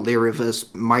 And Leary with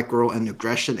his micro and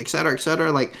aggression, etc.,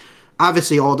 etc. Like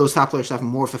obviously all those top players have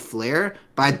more of a flair,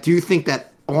 but I do think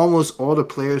that almost all the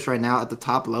players right now at the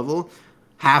top level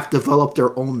have developed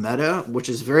their own meta, which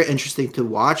is very interesting to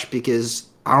watch because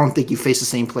I don't think you face the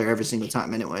same player every single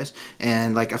time, anyways.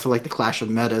 And like I feel like the clash of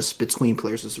metas between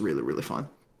players is really really fun.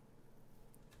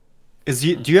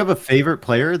 Do you have a favorite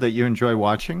player that you enjoy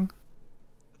watching?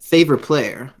 Favorite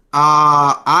player?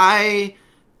 I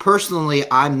personally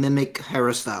I mimic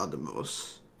Hera style the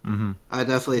most. Hmm. I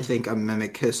definitely think I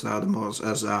mimic his style the most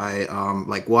as I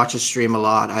like watch his stream a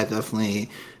lot. I definitely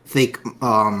think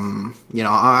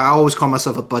I always call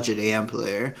myself a budget AM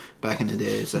player back in the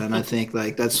days, and I think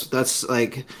like that's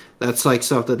like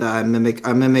something that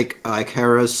I mimic like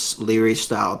Harris Leary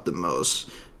style the most.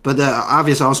 But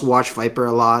obviously, I also watch Viper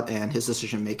a lot, and his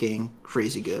decision making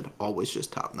crazy good, always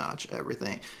just top notch,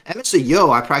 everything. And Mr.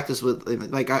 Yo, I practice with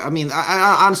like I mean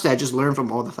I honestly I just learn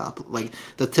from all the top like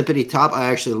the tippity top. I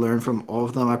actually learn from all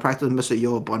of them. I practice with Mr.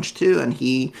 Yo a bunch too, and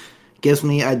he gives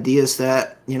me ideas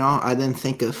that I didn't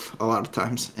think of a lot of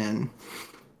times, and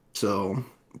so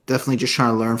definitely just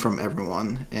trying to learn from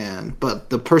everyone. And but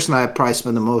the person I probably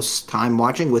spend the most time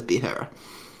watching would be Hera.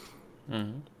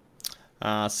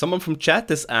 Someone from chat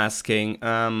is asking,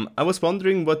 I was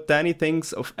wondering what Danny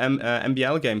thinks of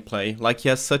MBL gameplay. Like, he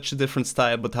has such a different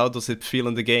style, but how does it feel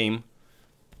in the game?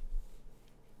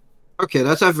 Okay,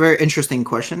 that's a very interesting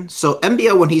question. So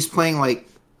MBL when he's playing like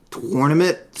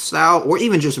tournament style or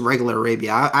even just regular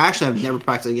Arabia, I actually have never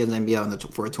practiced against MBL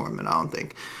for a tournament. I don't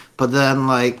think, but then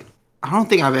like I don't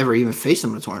think I've ever even faced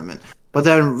him in a tournament. But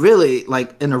then really,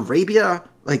 like in Arabia,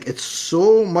 like it's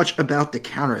so much about the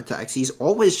counterattacks. He's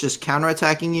always just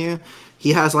counterattacking you.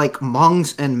 He has like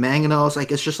monks and mangonels.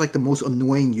 Like it's just like the most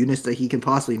annoying units that he can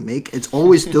possibly make. It's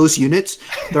always those units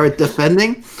that are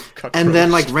defending, and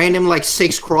then like random like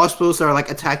 6 crossbows that are like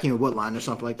attacking a woodline or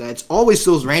something like that. It's always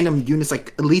those random units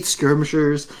like elite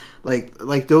skirmishers, like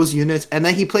those units. And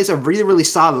then he plays a really really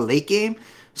solid late game.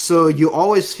 So you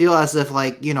always feel as if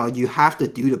like you have to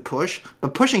do the push,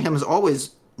 but pushing him is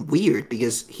always weird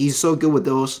because he's so good with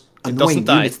those annoying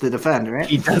units to defend, right?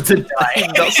 He doesn't die. He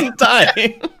doesn't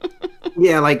die.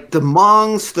 Yeah, like the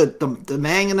monks, the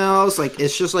mangonels, like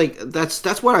it's just like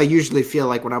that's what I usually feel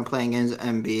like when I'm playing in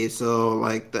MB. So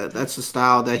like that's the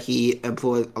style that he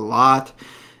employed a lot,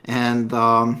 and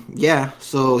yeah,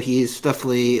 so he's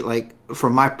definitely like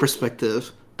from my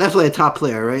perspective, definitely a top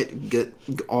player, right? Good,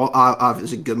 all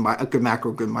obviously good, good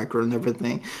macro, good micro, and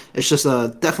everything. It's just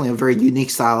definitely a very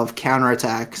unique style of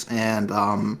counterattacks and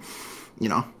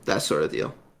that sort of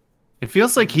deal. It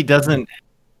feels like he doesn't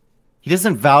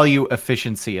value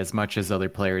efficiency as much as other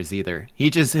players either.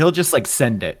 He'll just like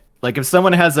send it. Like if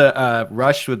someone has a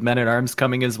rush with men at arms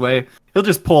coming his way, he'll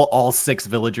just pull all 6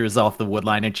 villagers off the wood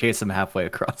line and chase them halfway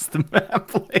across the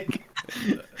map. Like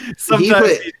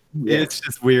sometimes it's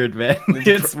just weird, man.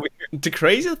 It's weird. The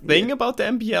crazy thing about the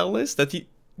MBL is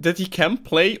that he can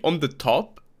play on the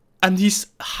top and he's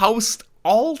housed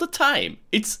all the time.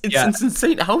 It's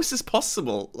insane. How is this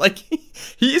possible? Like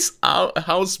he is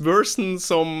house worse than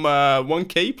some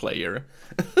 1K player.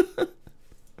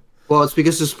 Well, it's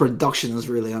because his production is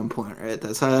really on point, right?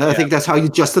 That's how I think that's how you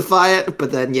justify it.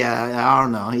 But then, I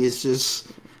don't know. He's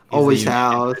always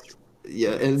housed. Yeah,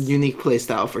 a unique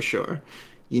playstyle for sure.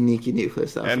 Unique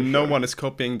playstyle. And no one is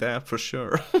copying that for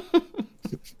sure.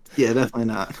 Yeah, definitely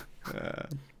not.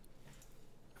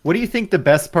 What do you think the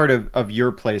best part of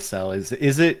your playstyle is?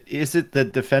 Is it the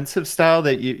defensive style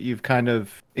that you've kind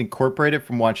of incorporated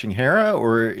from watching Hera,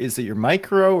 or is it your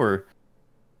micro, or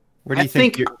where do you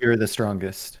think you're the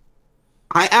strongest?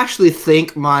 I actually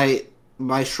think my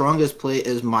strongest play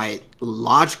is my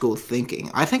logical thinking.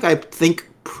 I think I think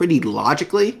pretty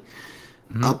logically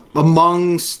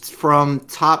amongst from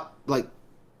top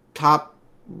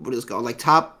what is it called, like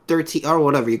top 13 or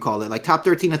whatever you call it, like top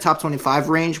 13 to top 25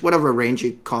 range, whatever range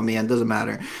you call me in, doesn't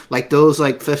matter. Like those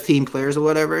like 15 players or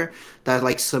whatever that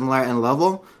like similar in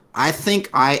level. I think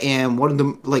I am one of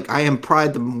the I am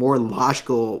probably the more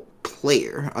logical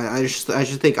player. I just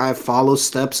think I follow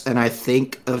steps and I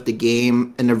think of the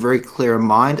game in a very clear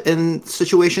mind in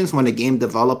situations when the game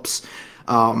develops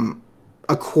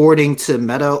according to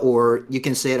meta, or you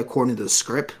can say it according to the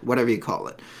script, whatever you call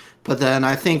it. But then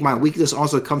I think my weakness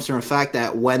also comes from the fact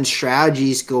that when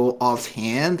strategies go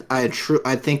offhand, I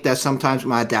think that sometimes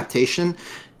my adaptation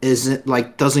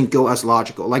doesn't go as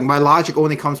logical. Like my logic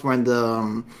only comes when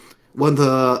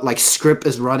the like script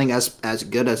is running as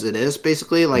good as it is,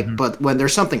 basically. But when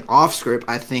there's something off script,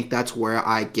 I think that's where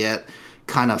I get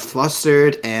kind of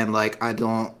flustered and like I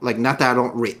don't like, not that I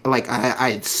don't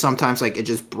I sometimes like it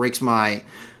just breaks my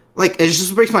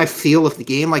feel of the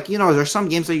game. Like, there's some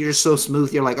games that you're just so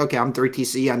smooth. You're like, okay, I'm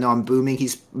 3TC. I know I'm booming.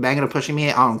 He's banging and pushing me.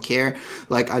 I don't care.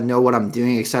 Like, I know what I'm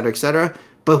doing, etc., etc.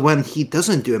 But when he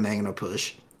doesn't do a banging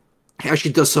push, he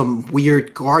actually does some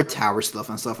weird guard tower stuff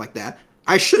and stuff like that.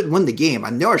 I should win the game.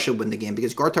 I know I should win the game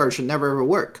because guard tower should never ever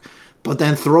work. But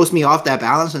then throws me off that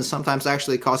balance and sometimes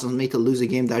actually causes me to lose a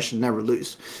game that I should never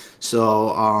lose.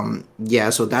 So,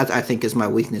 so that I think is my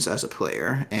weakness as a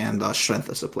player and strength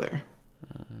as a player.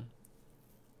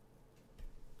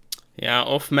 Yeah,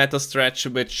 off-meta stretch,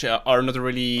 which are not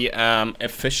really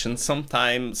efficient.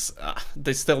 Sometimes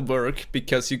they still work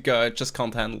because you just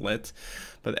can't handle it.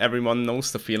 But everyone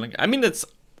knows the feeling. I mean, it's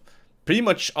pretty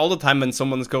much all the time when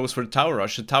someone goes for the tower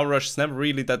rush. The tower rush is never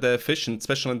really that efficient,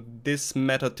 especially in this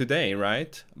meta today,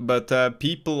 right? But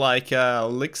people like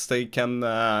Lix, they can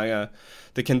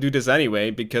do this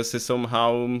anyway because they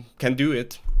somehow can do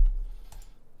it.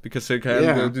 Because they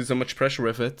can do so much pressure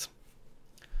with it.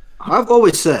 I've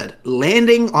always said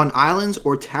landing on islands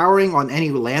or towering on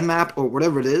any land map or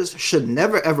whatever it is should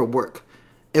never ever work.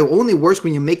 It only works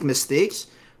when you make mistakes.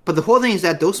 But the whole thing is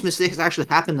that those mistakes actually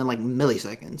happen in like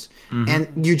milliseconds,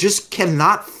 and you just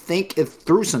cannot think it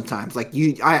through sometimes. Like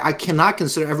I cannot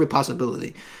consider every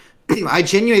possibility. I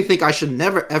genuinely think I should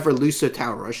never ever lose to a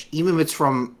tower rush, even if it's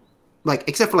from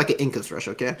except for like an Incus rush,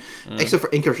 okay? Except for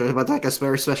Incus rush, but like a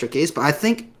very special case. But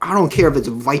I don't care if it's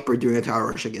Viper doing a tower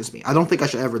rush against me. I don't think I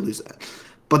should ever lose that.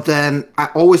 But then I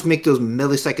always make those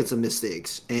milliseconds of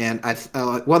mistakes, and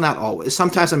well, not always.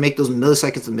 Sometimes I make those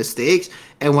milliseconds of mistakes,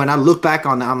 and when I look back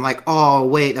on that, I'm like, oh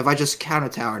wait, if I just counter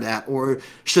tower that, or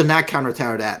should not counter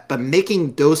tower that. But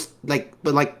making those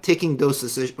taking those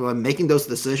decisions, making those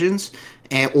decisions,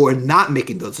 and or not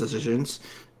making those decisions,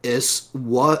 is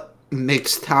what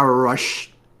makes Tower Rush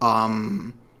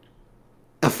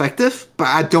effective. But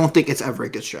I don't think it's ever a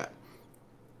good strat.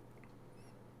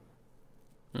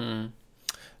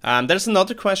 There's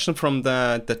another question from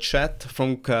the chat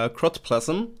from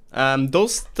Crotplasm.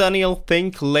 Does Daniel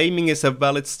think laming is a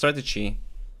valid strategy?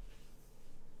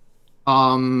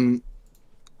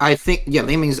 I think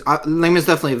laming is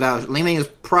definitely valid. Laming is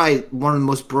probably one of the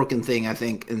most broken thing I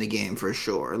think in the game for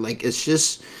sure. Like it's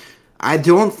just, I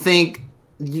don't think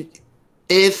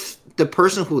if the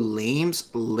person who lames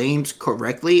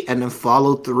correctly and then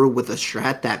follow through with a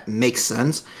strat that makes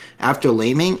sense after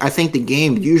laming, I think the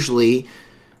game usually,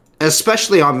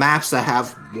 especially on maps that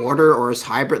have water or is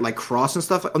hybrid like cross and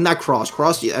stuff. Not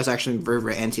cross is actually very,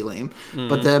 very anti-lame.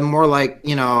 But then more like,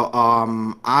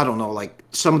 I don't know, like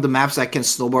some of the maps that can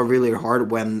snowball really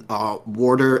hard when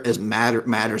water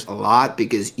matters a lot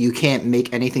because you can't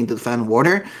make anything to defend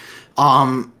water.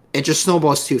 It just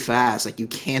snowballs too fast. Like you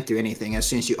can't do anything as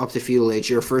soon as you up the feudal age.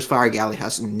 Your first fire galley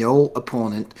has no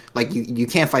opponent. Like you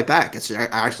can't fight back. It's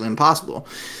actually impossible.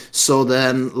 So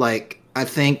then like I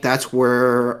think that's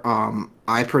where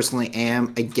I personally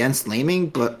am against laming.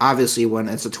 But obviously when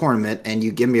it's a tournament and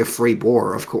you give me a free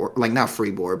board, of course, like not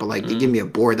free board, but like you give me a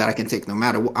board that I can take no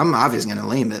matter what, I'm obviously gonna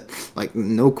lame it. Like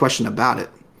no question about it.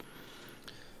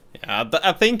 Yeah,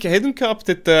 I think Hidden Cup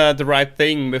did the right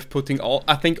thing with putting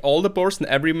all the boards in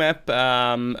every map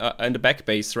in the back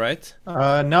base, right?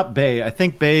 Not Bay. I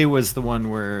think Bay was the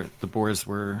one where the boards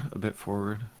were a bit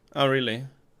forward. Oh, really?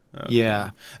 Okay.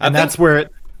 Yeah, and that's where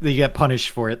they get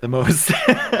punished for it the most.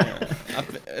 Yeah.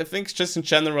 I think just in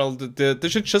general, they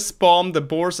should just spawn the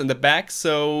boards in the back,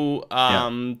 so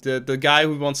the guy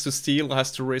who wants to steal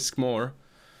has to risk more.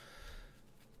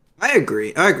 I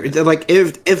agree. Like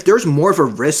if there's more of a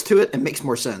risk to it, it makes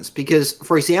more sense. Because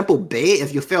for example, Bay,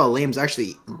 if you fail a lame, is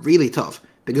actually really tough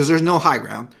because there's no high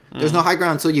ground. There's no high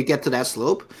ground until you get to that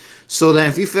slope. So then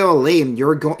if you fail a lame,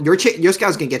 your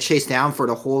scout's gonna get chased down for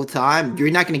the whole time.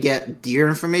 You're not gonna get deer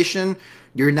information.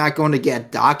 You're not going to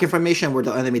get dock information where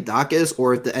the enemy dock is,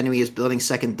 or if the enemy is building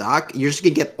second dock. You're just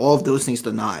gonna get all of those things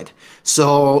denied.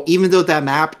 So even though that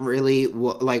map really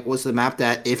was the map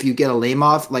that if you get a lame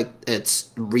off, like it's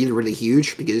really really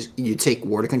huge because you take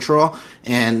water control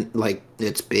and like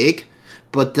it's big,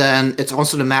 but then it's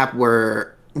also the map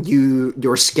where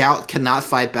your scout cannot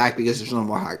fight back because there's no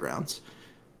more high grounds.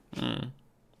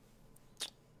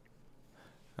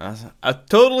 A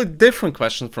totally different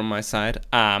question from my side.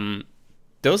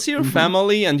 Does your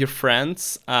family and your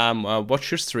friends watch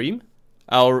your stream,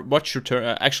 or watch your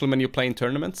actually when you play in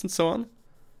tournaments and so on?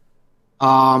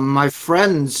 My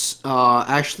friends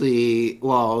actually,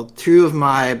 well, two of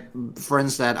my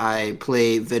friends that I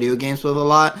play video games with a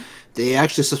lot, they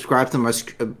actually subscribe to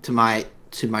my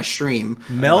stream.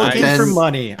 Milking for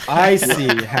money. I see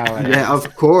how it is. Yeah,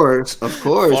 of course.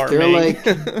 Farming. They're like,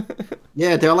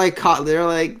 yeah, they're like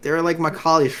my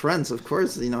college friends. Of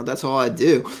course, that's all I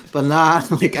do. But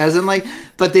not like as in like,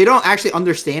 but they don't actually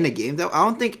understand the game though. I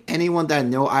don't think anyone that I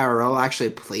know IRL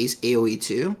actually plays AoE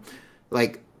 2,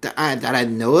 like that I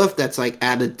know of. That's like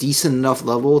at a decent enough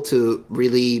level to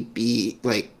really be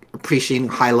like appreciating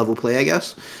high level play, I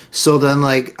guess. So then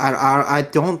like I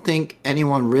don't think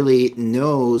anyone really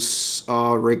knows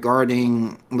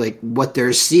regarding like what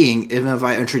they're seeing. Even if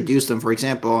I introduce them, for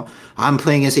example, I'm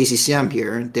playing as ACCM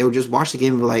here, they would just watch the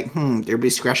game and be like, they'll be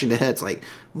scratching their heads like,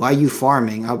 why are you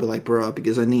farming? I'll be like, bro,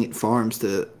 because I need farms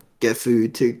to get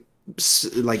food to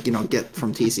like get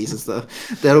from TCs and stuff.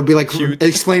 That'll be like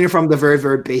explaining from the very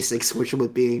very basics, which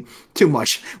would be too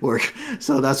much work.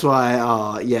 So that's why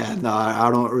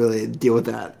I don't really deal with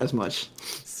that as much.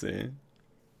 See,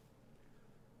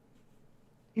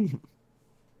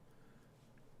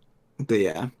 but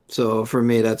yeah, so for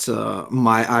me that's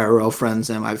my IRL friends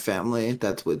and my family.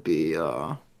 That would be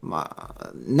my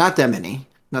not that many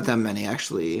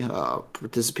actually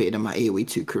participate in my AoE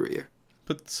 2 career,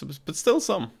 but still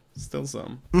some. Still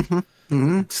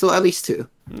at least two.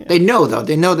 Yeah. They know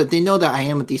that I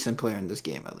am a decent player in this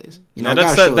game at least.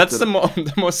 That's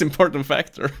the most important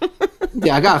factor.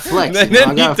 Yeah, I gotta flex.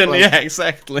 Yeah,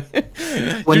 exactly.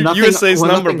 USA is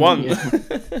number one.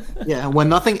 Yeah, when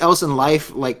nothing else in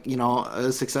life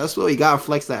is successful, you gotta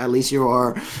flex that at least you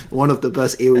are one of the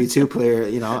best AoE 2 player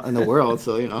in the world.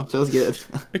 So feels good.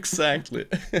 Exactly.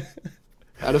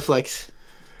 Gotta flex.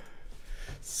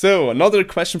 So, another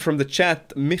question from the chat,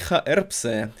 Micha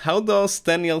Erbse. How does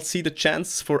Daniel see the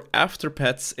chance for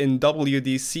Afterpets in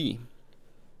WDC?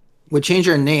 We changed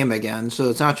our name again, so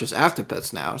it's not just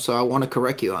Afterpets now. So I want to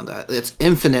correct you on that. It's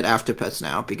Infinite Afterpets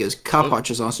now because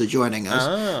Kapach is also joining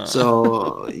us.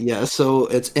 So yeah, so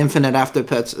it's Infinite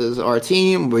Afterpets is our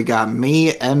team. We got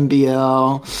me,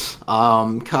 MBL,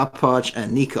 Kapach,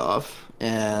 and Nikov.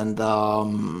 And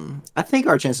I think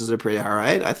our chances are pretty all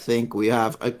right. I think we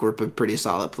have a group of pretty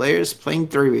solid players playing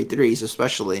 3v3s,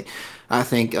 especially. I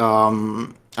think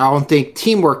I don't think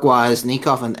teamwork wise,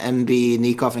 Nikov and MB,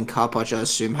 Nikov and Kapach, I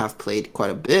assume, have played quite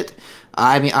a bit.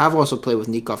 I mean, I've also played with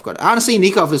Nikov quite. Honestly,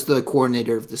 Nikov is the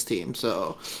coordinator of this team,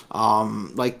 so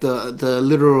like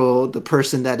the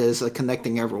person that is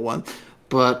connecting everyone.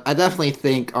 But I definitely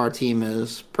think our team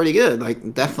is pretty good.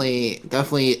 Like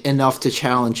definitely enough to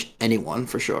challenge anyone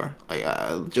for sure. Like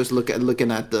just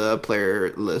looking at the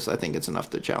player list, I think it's enough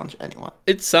to challenge anyone.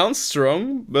 It sounds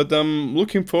strong, but I'm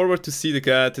looking forward to see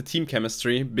the team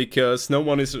chemistry because no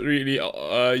one is really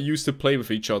used to play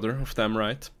with each other of them,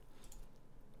 right?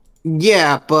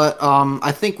 Yeah, but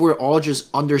I think we're all just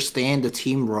understand the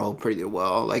team role pretty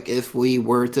well. Like if we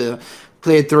were to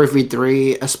play a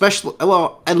 3v3, especially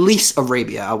well, at least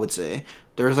Arabia, I would say.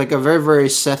 There's like a very, very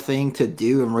set thing to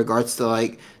do in regards to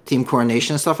like team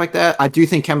coordination and stuff like that. I do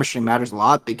think chemistry matters a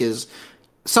lot because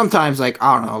sometimes like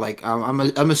I don't know, like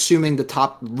I'm assuming the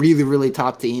top really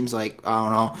top teams like I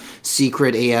don't know,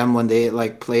 Secret AM when they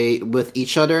like play with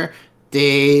each other,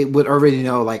 they would already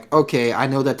know like okay, I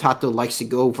know that Tato likes to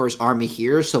go for his army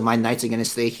here, so my knights are gonna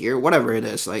stay here, whatever it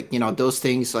is, like you know those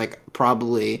things like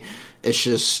probably it's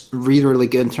just really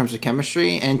good in terms of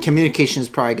chemistry, and communication is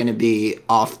probably going to be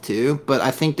off too, but I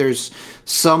think there's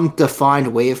some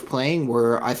defined way of playing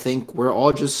where I think we're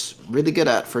all just really good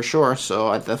at for sure. So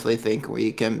I definitely think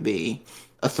we can be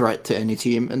a threat to any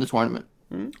team in the tournament.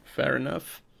 Fair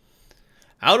enough.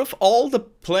 Out of all the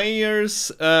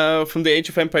players from the Age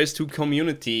of Empires 2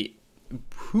 community,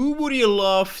 who would you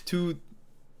love to,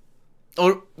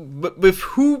 or with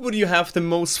who would you have the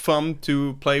most fun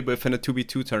to play with in a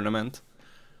 2v2 tournament?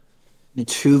 The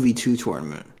 2v2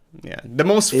 tournament. Yeah, the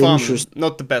most fun,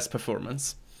 not the best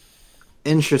performance.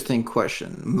 Interesting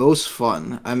question. Most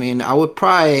fun. I mean, I'd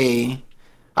probably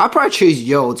choose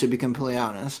Yo, to be completely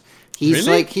honest. He's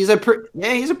really? like he's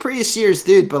a pretty serious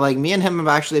dude, but like me and him have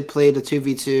actually played a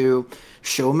 2v2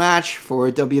 show match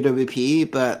for WWP,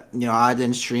 but you know I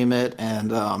didn't stream it,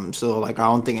 and so like I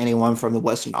don't think anyone from the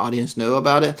Western audience knew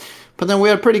about it. But then we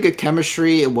had pretty good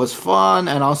chemistry. It was fun,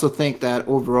 and I also think that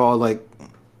overall like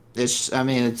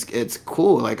it's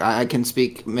cool. Like I can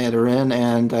speak Mandarin,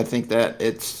 and I think that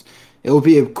it will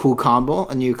be a cool combo,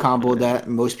 a new combo that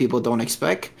most people don't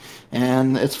expect,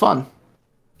 and it's fun.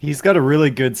 He's got a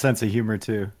really good sense of humor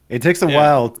too. It takes a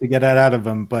while to get that out of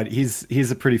him, but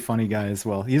he's a pretty funny guy as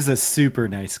well. He's a super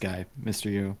nice guy,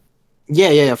 Mr. Yu.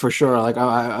 Yeah, for sure. Like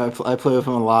I play with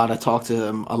him a lot. I talk to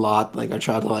him a lot. Like I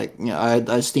try to like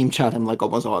I Steam chat him like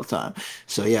almost all the time.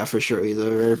 So yeah, for sure, he's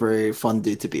a very very fun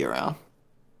dude to be around.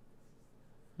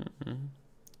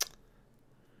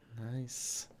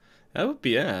 Nice. That would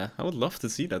be I would love to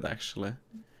see that actually.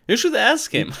 You should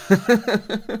ask him.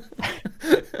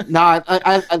 No,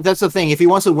 I that's the thing. If he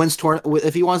wants to win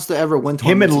if he wants to ever win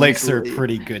him and Licks are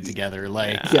pretty good together.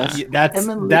 Like that's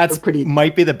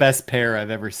might be the best pair I've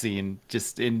ever seen,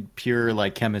 just in pure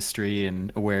like chemistry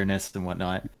and awareness and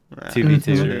whatnot.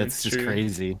 2v2, that's just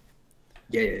crazy.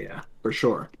 Yeah, for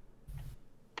sure.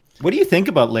 What do you think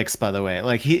about Licks, by the way?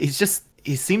 Like he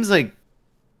seems like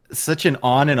such an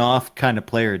on and off kind of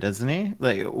player, doesn't he?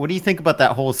 Like, what do you think about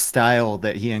that whole style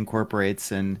that he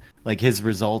incorporates and like his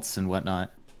results and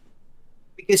whatnot?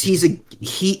 Because he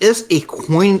is a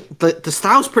coin. The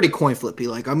style is pretty coin flippy.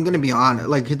 Like I'm gonna be honest.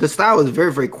 Like the style is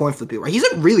very very coin flippy. Right? He's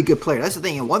a really good player. That's the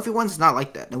thing. In 1v1s, it's not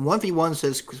like that. In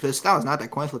 1v1s, his style is not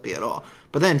that coin flippy at all.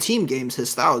 But then in team games, his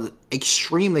style is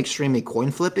extremely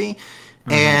coin flippy,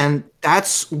 and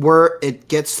that's where it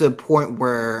gets to the point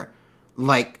where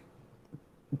like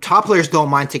top players don't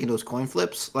mind taking those coin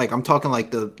flips. Like I'm talking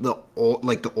like the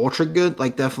ultra good,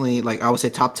 like definitely like I would say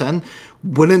top 10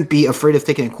 wouldn't be afraid of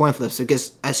taking coin flips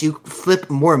because as you flip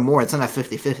more and more, it's not a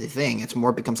 50-50 thing. It's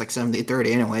more becomes like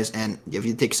 70-30 anyways. And if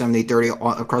you take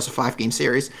 70-30 across a 5-game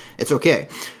series, it's okay.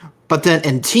 But then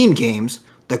in team games,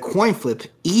 the coin flip,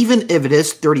 even if it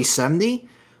is 30-70,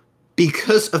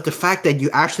 because of the fact that you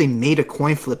actually made a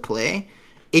coin flip play,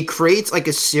 it creates like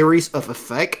a series of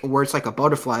effect where it's like a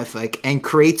butterfly effect and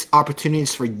creates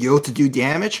opportunities for Yo to do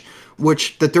damage,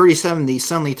 which the 30-70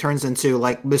 suddenly turns into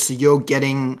like Mr. Yo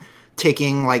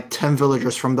taking like 10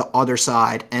 villagers from the other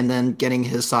side and then getting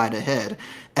his side ahead.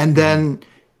 And then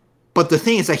But the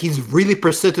thing is that he's really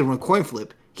persistent with coin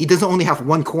flip. He doesn't only have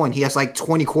one coin; he has like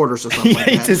 20 quarters or something. Yeah, like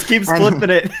that. he just keeps And- flipping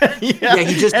it. Yeah,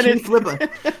 he just keeps flipping.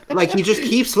 Like he just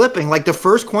keeps flipping. Like the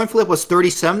first coin flip was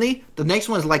 30-70. The next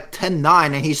one is like 10-9,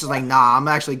 and he's just like, nah, I'm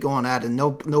actually going at it.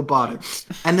 No bother.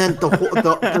 And then the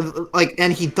whole like,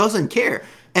 and he doesn't care.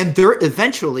 And they're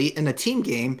eventually in a team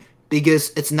game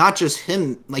because it's not just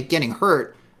him like getting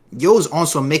hurt. Yo's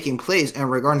also making plays in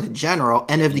regard to general.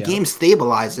 And if the game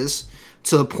stabilizes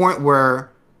to the point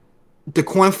where the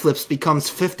coin flips becomes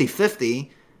 50-50,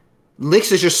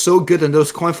 Licks is just so good in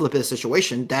those coin flip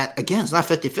situation that, again, it's not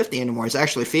 50-50 anymore. It's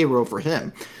actually favorable for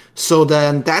him. So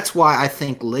then that's why I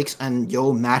think Licks and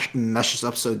Yo meshes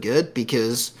up so good,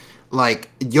 because like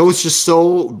Yo's just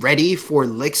so ready for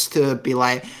Licks to be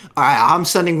like, all right, I'm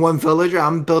sending one villager,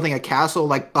 I'm building a castle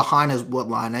like behind his wood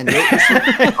line. And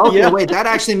okay, wait, that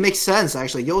actually makes sense.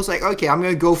 Actually, Yo's like, okay, I'm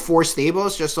gonna go 4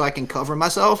 stables just so I can cover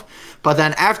myself. But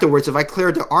then afterwards, if I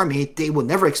clear the army, they will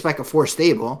never expect a 4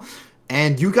 stable.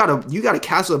 And you got a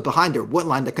castle behind their wood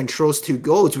line that controls 2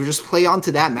 golds. We just play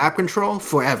onto that map control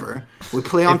forever. We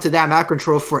play onto that map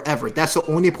control forever. That's the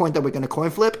only point that we're gonna coin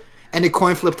flip. And they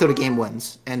coin flip till the game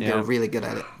wins, and they're really good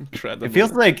at it. Incredible. It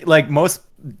feels like most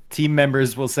team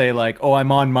members will say like, "Oh,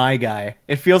 I'm on my guy."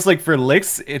 It feels like for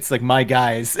Licks, it's like my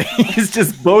guys. He's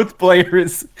just both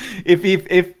players.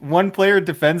 If one player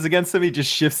defends against him, he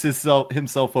just shifts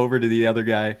himself over to the other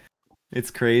guy. It's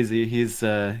crazy. He's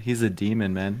a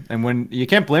demon, man. And when you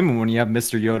can't blame him when you have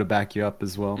Mr. Yo to back you up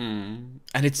as well. And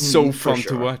it's so fun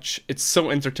to watch. It's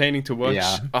so entertaining to watch.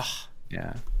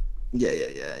 Yeah.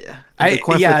 Yeah.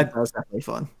 That's definitely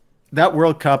fun. That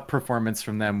World Cup performance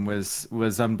from them was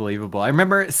unbelievable. I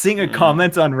remember seeing a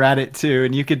comment on Reddit too,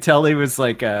 and you could tell he was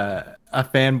like a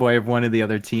fanboy of one of the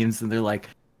other teams, and they're like,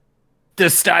 "The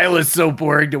style is so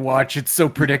boring to watch. It's so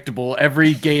predictable.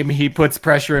 Every game he puts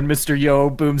pressure and Mr. Yo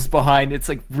booms behind." It's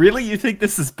like, really? You think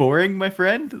this is boring, my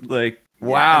friend? Like,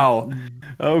 wow.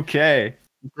 Okay.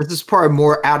 This is probably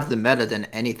more out of the meta than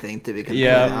anything, to be completely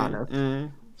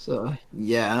honest. So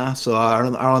so I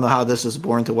don't know how this is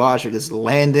boring to watch, because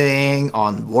landing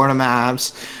on water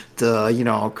maps,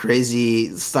 the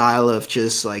crazy style of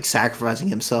just like sacrificing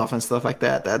himself and stuff like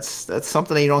that. That's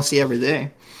something that you don't see every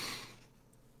day.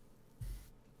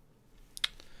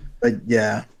 But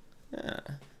yeah.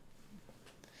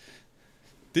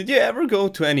 Did you ever go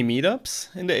to any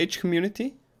meetups in the H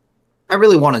community? I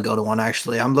really want to go to one,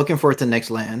 actually. I'm looking forward to next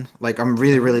LAN. Like, I'm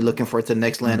really, really looking forward to the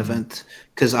next LAN event,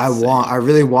 because I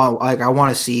want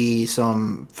to see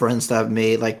some friends that I've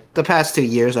made. Like, the past 2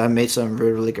 years, I've made some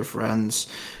really, really good friends.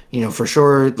 For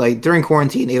sure, like, during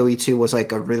quarantine, AoE 2 was,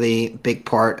 like, a really big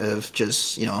part of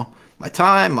just, my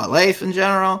time, my life in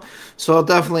general. So I'll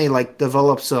definitely, like,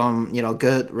 develop some,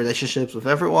 good relationships with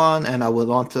everyone, and I would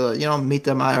want to, meet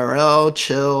them IRL,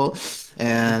 chill,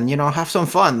 and have some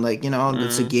fun. Like,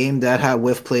 it's a game that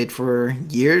we've played for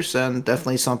years, and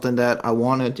definitely something that I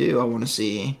want to do. I want to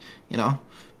see,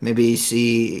 maybe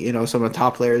see some of the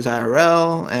top players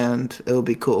IRL, and it'll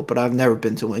be cool. But I've never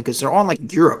been to one, because they're on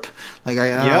like Europe. Like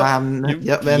and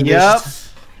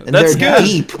that's they're good.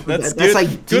 Deep. That's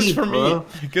like good deep for bro.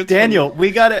 me. Good Daniel,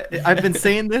 we gotta. I've been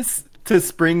saying this to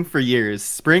Spring for years.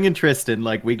 Spring and Tristan,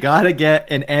 like, we gotta get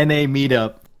an NA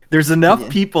meetup. There's enough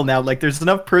people now. Like, there's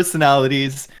enough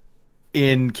personalities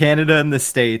in Canada and the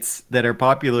States that are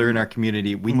popular in our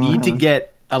community. We need to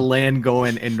get a LAN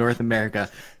going in North America.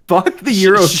 Fuck the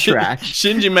Euro trash.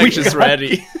 Shinji Mech is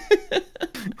ready.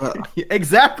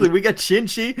 Exactly. We got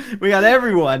Shinji. We got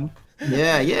everyone.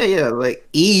 Yeah. Like,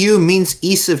 EU means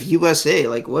east of USA.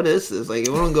 Like, what is this? Like,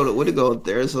 we don't go to go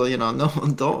there. So no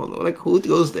one don't. Like, who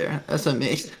goes there? That's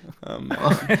amazing.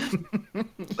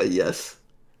 But yes.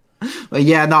 But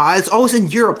yeah, no, it's always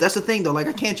in Europe. That's the thing, though. Like,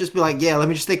 I can't just be like, let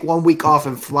me just take 1 week off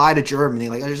and fly to Germany.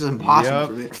 Like, that's just impossible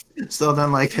for me. So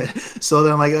then,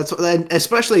 that's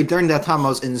especially during that time I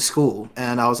was in school,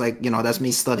 and I was like, that's me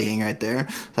studying right there.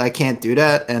 So I can't do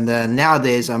that. And then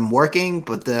nowadays I'm working,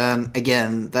 but then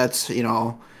again, that's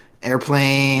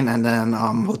airplane and then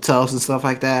hotels and stuff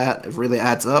like that. It really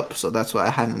adds up. So that's why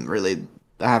I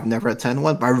have never attended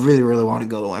one, but I really, really want to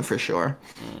go to one for sure.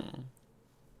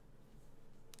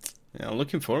 Yeah, I'm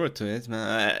looking forward to it,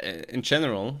 man. In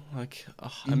general, like a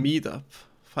meetup,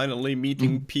 finally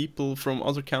meeting people from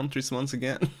other countries once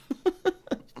again.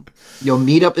 Let's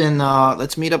meet up in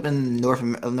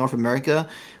North America.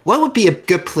 What would be a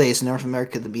good place in North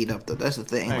America to meet up, though? That's the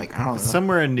thing. Like, I don't know.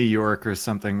 Somewhere in New York or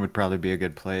something would probably be a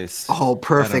good place. Oh,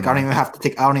 perfect. I don't even have to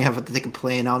take a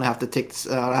plane. I don't have to take.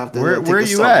 Where are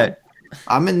you at?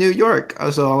 I'm in New York,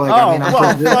 so like Oh, I mean, I'm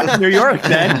well, pretty fuck New York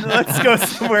then. Let's go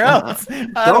somewhere else. I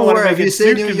don't Don't want to worry make if you it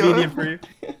say too New convenient York.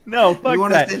 for you. No, You fuck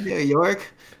want to that. stay in New York?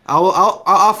 I'll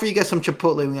offer you guys some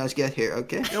Chipotle when you guys get here.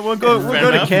 Okay. Yeah, we'll go Fair to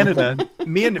enough. Canada.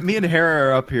 Me and Hera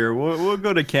are up here. We'll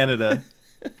go to Canada.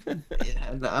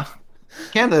 Yeah, no.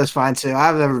 Canada's fine too.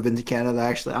 I've never been to Canada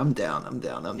actually. I'm down. I'm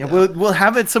down. I'm Yeah, down. we'll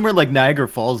have it somewhere like Niagara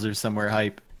Falls or somewhere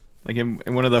hype. Like in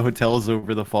one of the hotels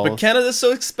over the falls. But Canada's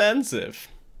so expensive.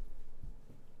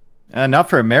 Not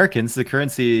for Americans. The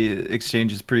currency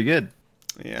exchange is pretty good.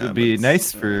 Yeah, It'd be but,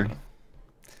 nice for.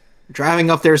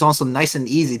 Driving up there is also nice and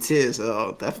easy too.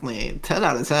 So definitely 10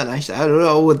 out of 10. Actually, I don't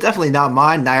know. Would definitely not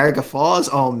mind Niagara Falls.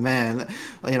 Oh man,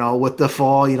 with the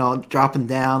fall, dropping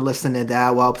down, listening to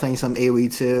that while playing some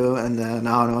AoE too, and then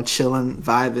I don't know, chilling,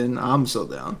 vibing. I'm so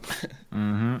down.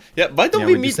 Mm-hmm. Yeah, why don't Yeah,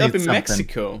 we we meet just up need in something.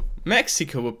 Mexico?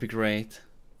 Mexico would be great.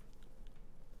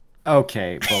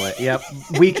 Okay, Bullet. Yep,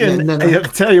 we can. No. I'll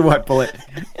tell you what, Bullet.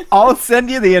 I'll send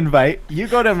you the invite. You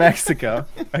go to Mexico,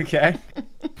 okay?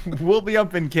 We'll be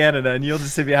up in Canada, and you'll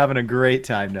just be having a great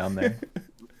time down there.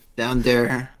 Down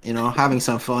there, having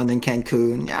some fun in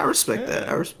Cancun. Yeah, I respect that.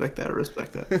 I respect that. I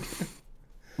respect that.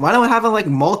 Why don't we have it like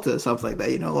Malta, something like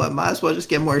that? You know what? Might as well just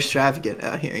get more extravagant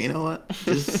out here. You know what?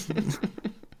 Just,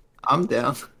 I'm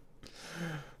down.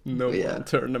 No Yeah. one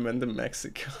tournament in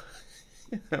Mexico.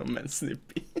 Oh man,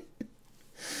 Snippy.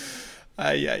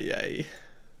 Ay, ay, ay.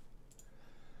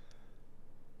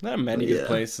 There are many good Yeah.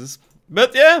 places.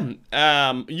 But yeah,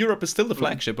 Europe is still the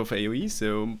flagship of AoE,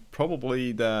 so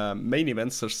probably the main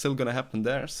events are still gonna happen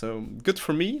there. So good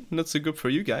for me, not so good for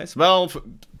you guys. Well,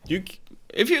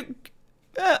 if you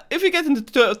get into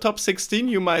the top 16,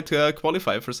 you might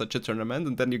qualify for such a tournament,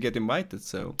 and then you get invited.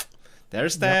 So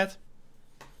there's that.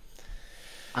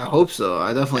 I hope so.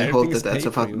 I definitely Everything hope is that that's a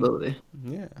paid for you. possibility.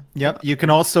 Yeah. Yep.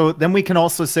 We can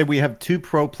also say we have 2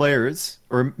 pro players,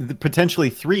 or potentially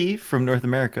 3 from North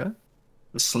America.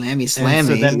 Slammy, And slammy.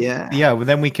 so then, yeah. well,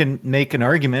 then we can make an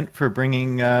argument for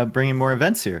bringing more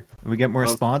events here. We get more Of-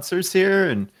 sponsors here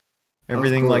and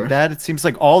everything like course. that. It seems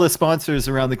like all the sponsors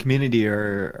around the community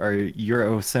are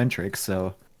Eurocentric,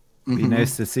 so it'd be Mhm.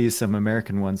 nice to see some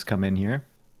American ones come in here.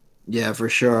 Yeah, for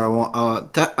sure. I want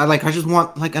I just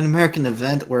want like an American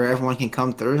event where everyone can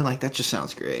come through. Like that just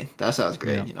sounds great. That sounds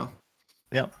great, Yeah. you know.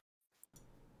 Yep.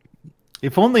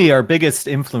 If only our biggest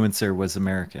influencer was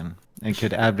American and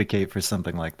could advocate for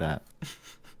something like that.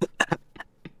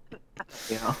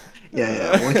 You know?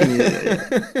 Yeah. What can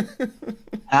you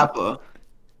Kappa.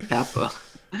 Kappa.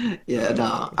 Yeah,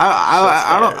 no.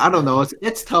 I don't know.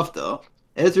 It's tough though.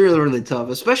 It's really, really tough,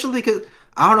 especially because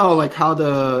I don't know like how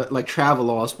the like travel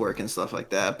laws work and stuff like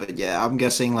that. But yeah, I'm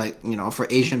guessing like, for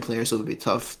Asian players it would be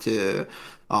tough to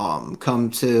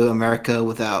come to America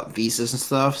without visas and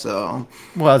stuff. So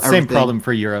Well, it's the same everything- problem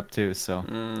for Europe too, so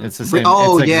it's the same.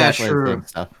 Oh, it's yeah, exactly the sure. same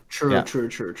stuff. True, Yeah.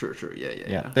 true. Yeah.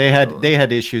 Yeah, they had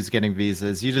Totally. issues getting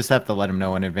visas. You just have to let them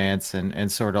know in advance and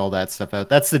sort all that stuff out.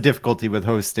 That's the difficulty with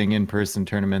hosting in-person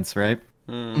tournaments, right?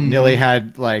 Mhm. Nilly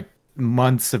had like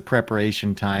months of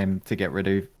preparation time to get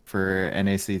ready for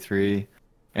NAC3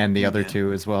 and the other Yeah.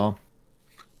 2 as well.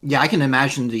 Yeah, I can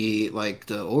imagine the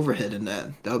overhead in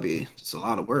that. That would be just a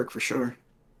lot of work for sure.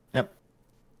 Yep.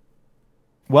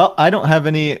 Well, I don't have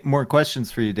any more questions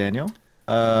for you, Daniel.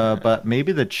 But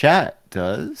maybe the chat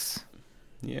does.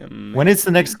 Yeah. When is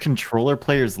the next controller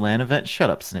players LAN event? Shut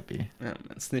up, Snippy. Yeah,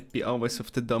 man, Snippy always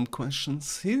with the dumb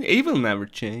questions. He will never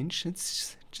change.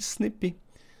 It's just Snippy.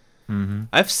 Mm-hmm.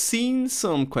 I've seen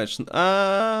some questions.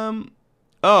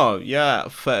 Oh yeah,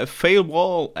 Fail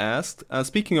Wall asked.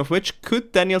 Speaking of which,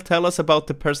 could Daniel tell us about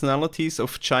the personalities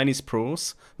of Chinese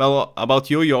pros? Well, about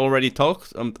you already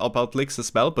talked about Lix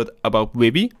as well, but about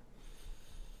Wibby.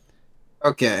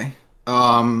 Okay.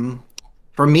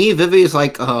 For me, Vivi is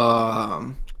like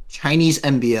Chinese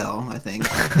MBL. I think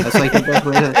that's like the best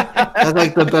way to. That's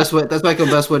like the best way. That's like the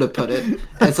best way to put it.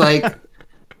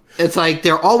 It's like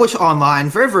they're always online,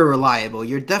 very, very reliable.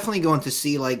 You're definitely going to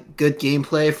see like good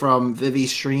gameplay from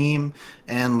Vivi's stream,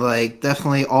 and like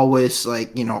definitely always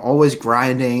like always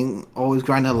grinding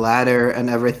the ladder and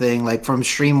everything. Like from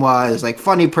stream wise, like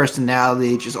funny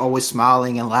personality, just always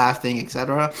smiling and laughing,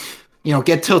 etc.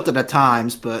 Get tilted at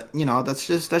times, but that's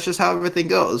just how everything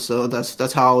goes. So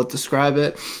that's how I would describe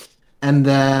it. And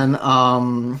then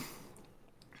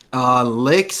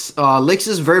Lix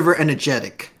is very, very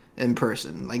energetic. in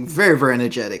person. Like very, very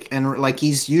energetic. And like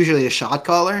he's usually a shot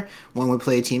caller when we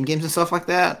play team games and stuff like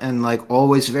that. And like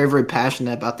always very, very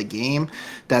passionate about the game.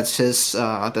 That's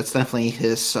definitely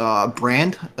his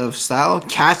brand of style.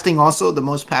 Casting also the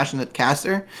most passionate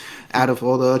caster out of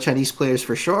all the Chinese players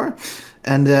for sure.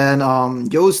 And then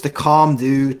Yo's the calm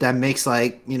dude that makes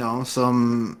like,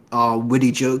 some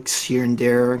witty jokes here and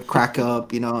there, crack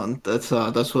up, and that's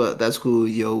who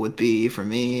Yo would be for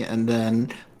me. And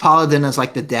then Paladin is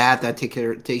like the dad that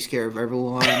takes care of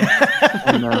everyone.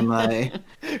 And then like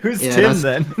Who's Tim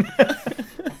then?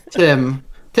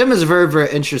 Tim is a very,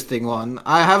 very interesting one.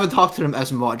 I haven't talked to him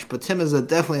as much, but Tim is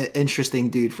definitely an interesting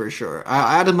dude for sure.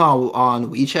 I had him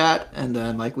on WeChat, and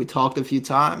then like we talked a few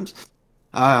times.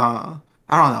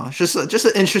 I don't know. It's just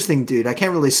an interesting dude. I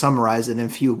can't really summarize it in a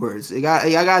few words. I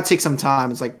gotta take some time.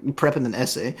 It's like prepping an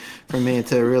essay for me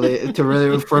to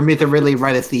really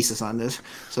write a thesis on this.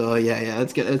 So yeah,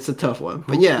 it's good. It's a tough one.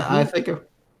 But yeah, I think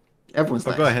everyone's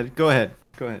nice. Go ahead.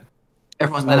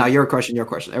 Everyone's nice. Now your question.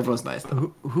 Everyone's nice.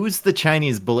 Who's the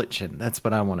Chinese bullet chin? That's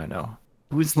what I want to know.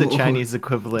 Who's the Chinese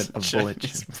equivalent of bullet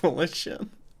chin? Bullet chin.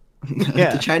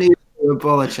 Yeah. The Chinese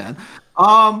bullet chin.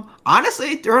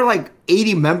 Honestly, there are like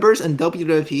 80 members in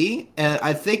WWE, and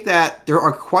I think that there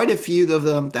are quite a few of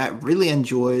them that really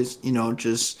enjoys,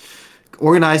 just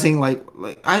organizing.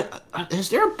 Is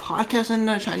there a podcast in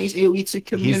the Chinese AoE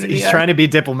community? He's trying to be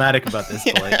diplomatic about this,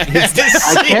 boy. I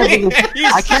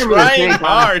can't really trying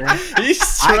hard.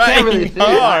 He's trying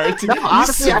hard. No,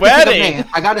 honestly, I got a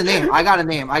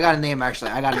name. Actually,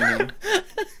 I got a name. Okay,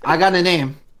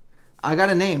 I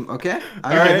got a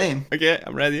name. Okay,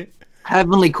 I'm ready.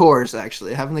 Heavenly Cores,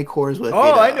 actually. Heavenly Cores with.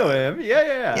 Oh, I know him.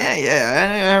 Yeah.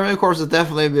 Heavenly Cores would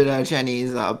definitely be the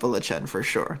Chinese bullet chen for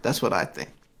sure. That's what I think.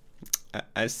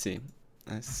 I see.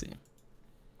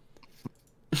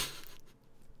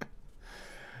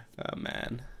 Oh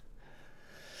man.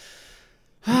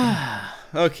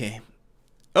 Okay.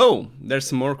 Oh, there's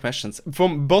some more questions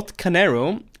from Bot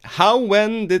Canero. How,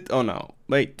 when did? Oh no,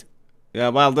 wait. Yeah,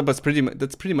 well, that's pretty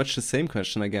much the same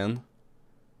question again.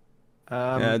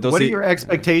 What are your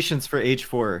expectations for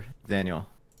H4, Daniel?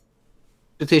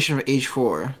 Expectation for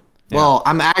H4. Yeah. Well,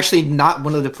 I'm actually not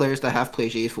one of the players that have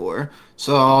played H4,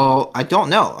 so I don't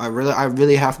know. I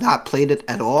really have not played it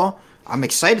at all. I'm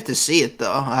excited to see it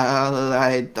though.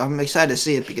 I'm excited to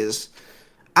see it because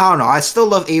I don't know. I still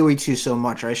love AoE 2 so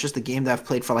much. Right? It's just a game that I've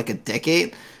played for like a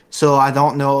decade. So I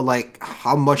don't know like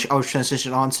how much I would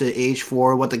transition onto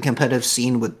H4, what the competitive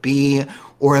scene would be,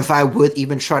 or if I would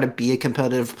even try to be a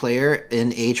competitive player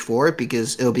in H4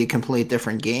 because it'll be a completely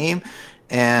different game.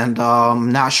 And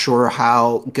not sure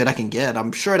how good I can get.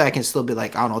 I'm sure that I can still be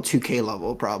like, I don't know, 2K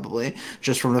level probably,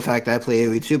 just from the fact that I played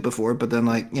AoE 2 before. But then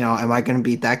like, am I going to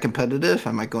be that competitive?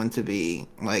 Am I going to be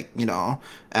like,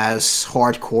 as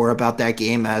hardcore about that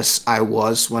game as I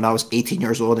was when I was 18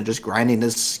 years old and just grinding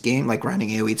this game, like grinding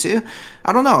AoE 2?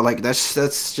 I don't know. Like that's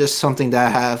just something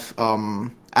that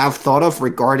I've thought of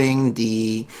regarding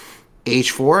the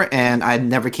H4, and I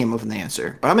never came up with an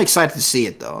answer. But I'm excited to see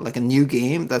it though. Like a new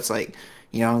game that's like,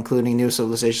 including new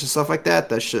civilization stuff like that.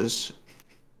 That's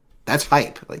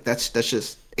hype. Like that's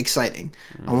just exciting.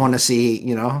 I want to see,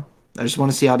 I just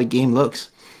want to see how the game looks.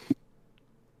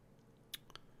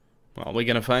 Well, we're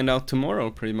gonna find out tomorrow,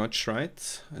 pretty much,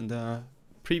 right? In the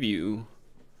preview,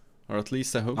 or at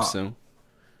least I hope so.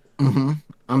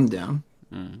 I'm down.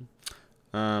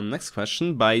 Next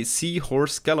question by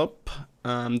Seahorse Gallop.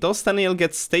 Does Daniel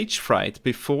get stage fright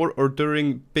before or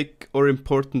during big or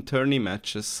important tourney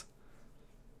matches?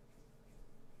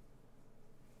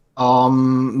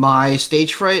 My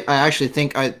stage fright, I actually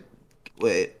think I'm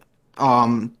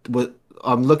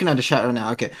looking at the chat right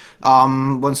now. Okay.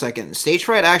 1 second. Stage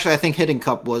fright, actually, I think hitting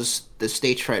cup was the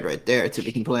stage fright right there, to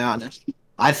be completely honest.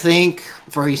 I think,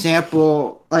 for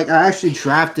example, like I actually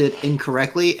drafted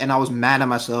incorrectly and I was mad at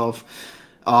myself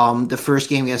the first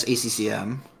game against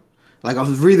ACCM. Like, I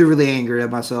was really, really angry at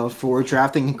myself for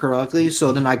drafting incorrectly.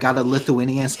 So then I got a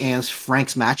Lithuanian against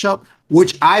Frank's matchup,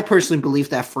 which I personally believe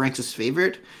that Frank's is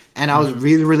favored. And I was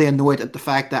really, really annoyed at the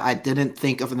fact that I didn't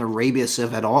think of an Arabia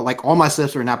Civ at all. Like, all my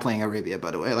Civs were not playing Arabia,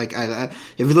 by the way. Like, if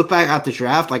you look back at the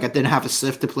draft, like, I didn't have a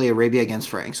Civ to play Arabia against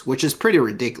Frank's, which is pretty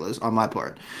ridiculous on my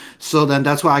part. So then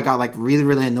that's why I got, like, really,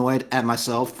 really annoyed at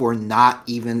myself for not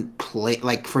even I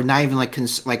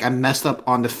messed up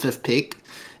on the 5th pick.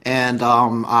 And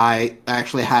I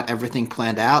actually had everything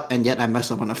planned out, and yet I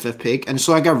messed up on the 5th pick. And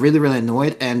so I got really, really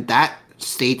annoyed, and that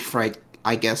stage fright,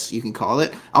 I guess you can call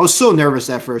it. I was so nervous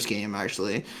that first game,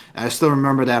 actually. And I still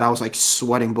remember that I was, like,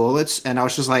 sweating bullets, and I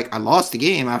was just like, I lost the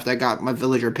game after I got my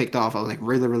villager picked off. I was, like,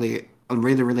 really,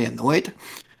 really annoyed.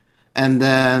 And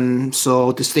then,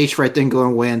 so the stage fright didn't go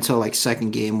away until like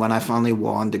second game when I finally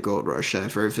won the Gold Rush. I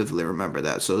very vividly remember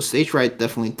that. So stage fright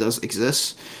definitely does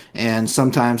exist, and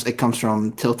sometimes it comes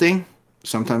from tilting,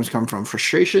 sometimes come from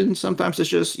frustration, sometimes it's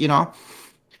just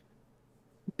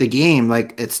the game.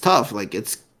 Like it's tough, like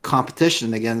it's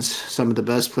competition against some of the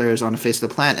best players on the face of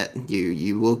the planet.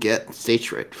 You will get stage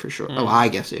fright for sure. Oh, I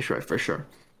get stage fright for sure.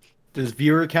 Does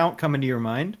viewer count come into your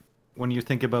mind when you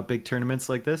think about big tournaments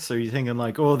like this? Or are you thinking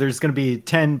like, oh, there's going to be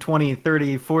 10, 20,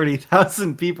 30,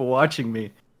 40,000 people watching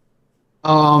me?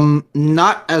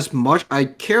 Not as much. I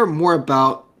care more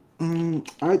about.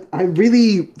 I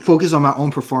really focus on my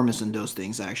own performance in those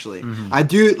things. Actually, I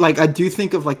do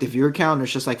think of like the viewer count.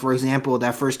 It's just like, for example,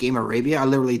 that first game Arabia, I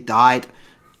literally died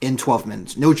in 12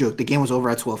 minutes. No joke. The game was over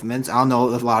at 12 minutes. I don't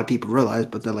know if a lot of people realize,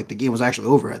 but the game was actually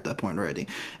over at that point already.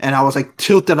 And I was like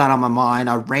tilted out of my mind.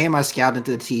 I ran my scout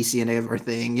into the TC and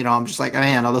everything. I'm just like,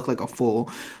 man, I look like a fool.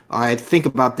 I think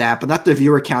about that, but not the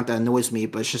viewer count that annoys me,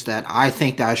 but it's just that I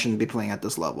think that I shouldn't be playing at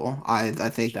this level. I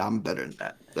think that I'm better than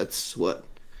that. That's what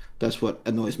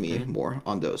annoys me more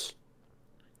on those.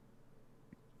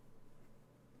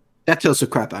 That tilts the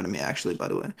crap out of me, actually, by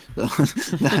the way. So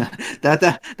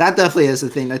that definitely is the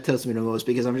thing that tilts me the most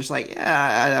because I'm just like,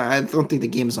 yeah, I don't think the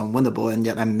game is unwinnable, and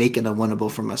yet I'm making it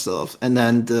unwinnable for myself. And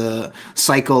then the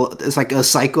cycle, it's like a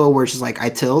cycle where it's just like I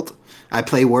tilt, I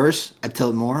play worse, I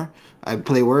tilt more. I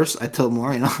play worse, I tilt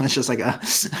more. If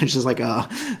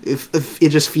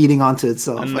it's just feeding onto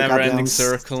itself. A Like, never-ending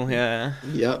circle. Yeah.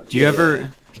 Yep. Do you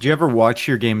ever watch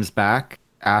your games back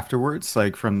afterwards,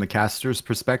 like from the caster's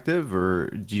perspective, or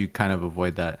do you kind of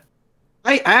avoid that?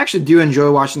 I actually do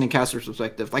enjoy watching the caster's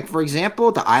perspective. Like for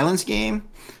example, the Islands game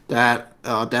that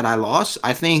I lost.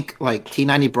 I think like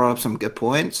T90 brought up some good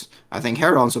points. I think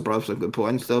Harold also brought up some good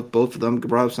points. So both of them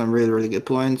brought up some really really good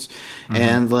points.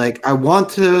 And like I want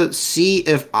to see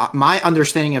if my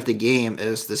understanding of the game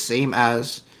is the same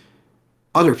as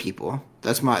other people.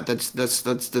 That's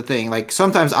the thing. Like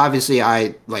sometimes obviously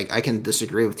I can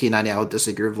disagree with T90. I would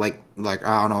disagree with like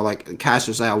I don't know, like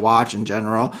casters that I watch in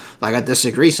general. Like I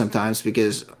disagree sometimes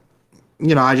because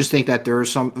I just think that there are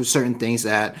some certain things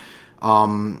that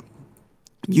um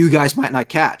you guys might not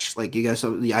catch. Like you guys,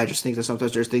 I just think that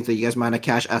sometimes there's things that you guys might not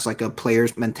catch as like a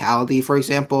player's mentality, for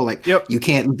example. Like Yep. you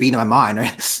can't beat my mind,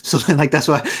 right? So then, like that's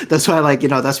why like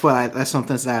that's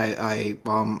something that I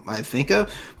think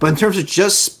of. But in terms of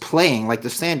just playing, like the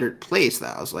standard play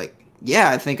styles, like yeah,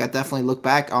 I think I definitely look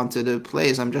back onto the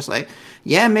plays. I'm just like,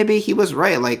 yeah, maybe he was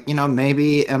right. Like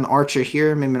maybe an archer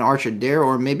here, maybe an archer there,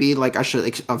 or maybe like I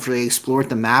should have really explored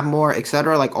the map more,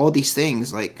 etc. Like all these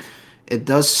things, like it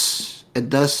does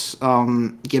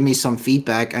give me some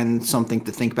feedback and something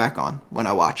to think back on when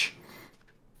I watch.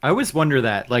 I always wonder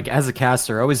that, like as a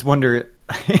caster, I always wonder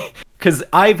because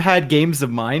I've had games of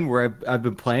mine where I've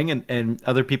been playing and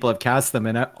other people have cast them,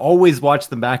 and I always watch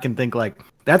them back and think like,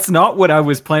 that's not what I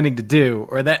was planning to do,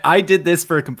 or that I did this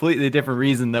for a completely different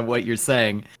reason than what you're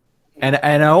saying. And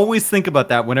I always think about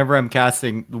that whenever I'm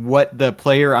casting, what the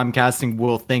player I'm casting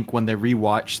will think when they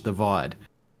rewatch the VOD.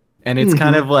 And it's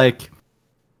kind of like,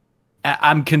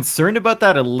 I'm concerned about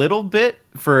that a little bit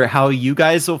for how you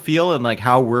guys will feel and like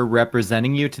how we're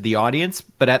representing you to the audience.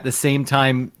 But at the same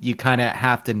time, you kind of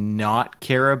have to not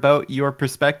care about your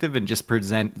perspective and just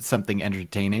present something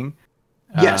entertaining.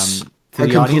 Yes, to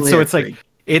the audience. So it's like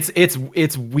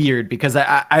it's weird because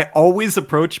I always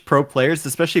approach pro players,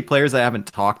 especially players I haven't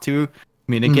talked to,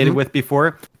 communicated with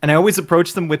before, and I always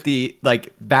approach them with the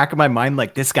like back of my mind,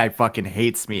 like this guy fucking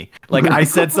hates me. Like I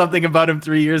said something about him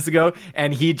 3 years ago,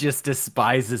 and he just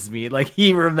despises me. Like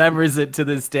he remembers it to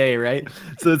this day, right?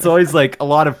 So it's always like a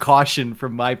lot of caution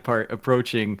from my part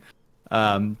approaching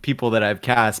people that I've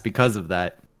cast because of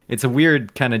that. It's a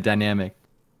weird kind of dynamic.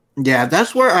 Yeah,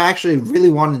 that's where I actually really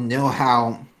want to know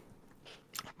how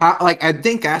like I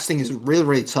think casting is really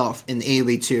really tough in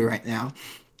AoE 2 right now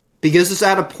because it's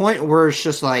at a point where it's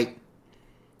just like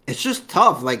it's just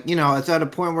tough. Like it's at a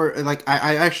point where like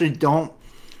I actually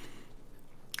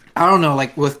I don't know,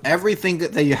 like with everything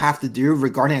that you have to do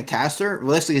regarding a caster,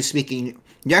 realistically speaking,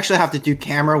 you actually have to do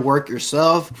camera work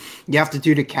yourself. You have to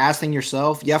do the casting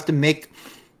yourself. You have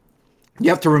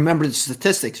to remember the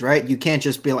statistics, right? You can't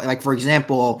just be like for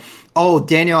example, oh,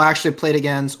 Daniel actually played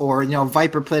against, or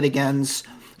Viper played against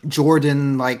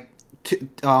Jordan like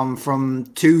from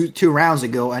two rounds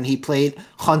ago, and he played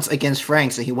Hunts against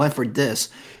Franks, and he went for this.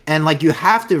 And like you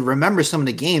have to remember some of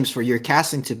the games for your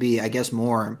casting to be, I guess,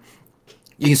 more,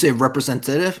 you can say,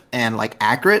 representative and like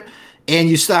accurate. And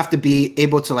you still have to be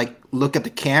able to like look at the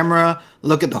camera,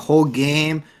 look at the whole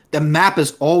game, the map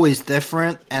is always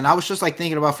different. And I was just like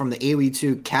thinking about from the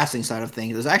AoE2 casting side of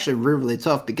things. It's actually really, really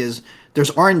tough because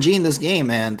there's RNG in this game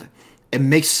and it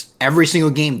makes every single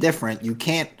game different. You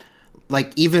can't,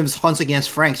 like, even if it's hunts against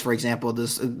Franks, for example,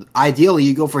 this ideally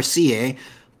you go for CA,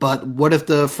 but what if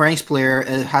the Franks player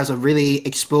has a really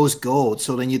exposed gold?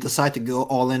 So then you decide to go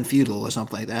all in feudal or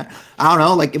something like that. I don't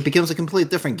know, like it becomes a completely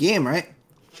different game, right?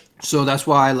 So that's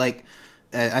why, like,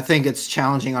 I think it's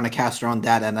challenging on a caster on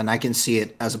that end, and I can see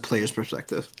it as a player's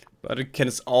perspective. But it can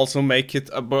also make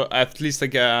it, at least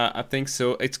like I think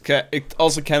so. It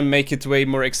also can make it way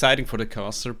more exciting for the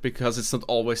caster because it's not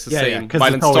always the same.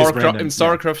 While in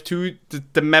StarCraft 2,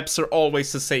 the maps are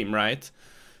always the same, right?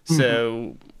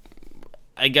 So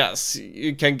I guess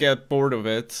you can get bored of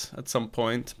it at some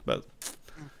point. But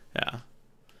yeah,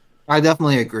 I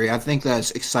definitely agree. I think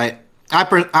that's exciting. I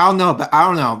don't know, but I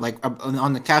don't know. Like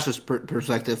on the caster's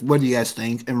perspective, what do you guys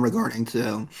think in regarding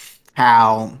to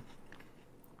how?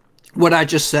 What I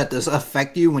just said, does it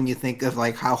affect you when you think of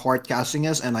like how hard casting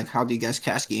is and like how do you guys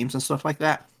cast games and stuff like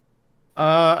that?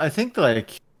 I think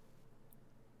like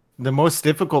the most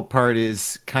difficult part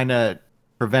is kind of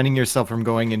preventing yourself from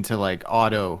going into like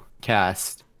auto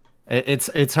cast.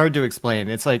 It's hard to explain.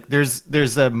 It's like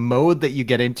there's a mode that you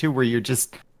get into where you're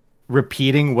just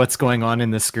repeating what's going on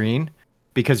in the screen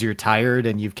because you're tired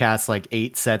and you've cast like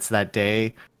 8 sets that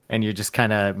day. And you're just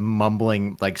kind of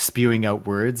mumbling, like spewing out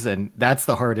words. And that's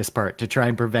the hardest part, to try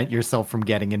and prevent yourself from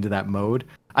getting into that mode.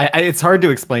 It's hard to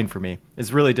explain for me.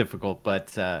 It's really difficult, but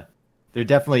there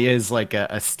definitely is like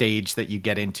a stage that you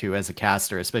get into as a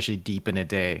caster, especially deep in a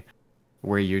day,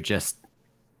 where you're just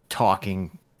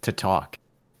talking to talk.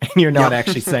 And you're not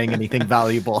actually saying anything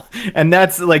valuable. And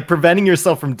that's like preventing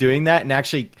yourself from doing that and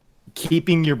actually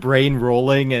keeping your brain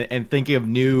rolling and thinking of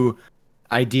new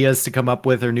ideas to come up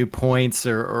with or new points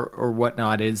or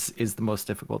whatnot is the most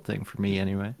difficult thing for me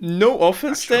anyway. No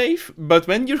offense, Dave, but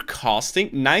when you're casting,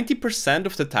 90%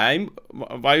 of the time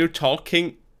while you're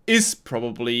talking is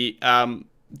probably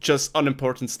just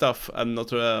unimportant stuff and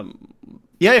not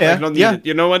not needed.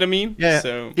 You know what I mean? Yeah.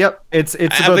 So yep. It's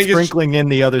about sprinkling in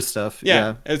the other stuff.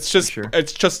 Yeah. It's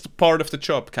just part of the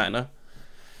job, kind of.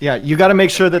 Yeah, you got to make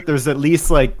sure that there's at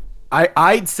least like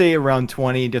I'd say around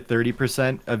 20 to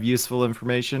 30% of useful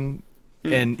information.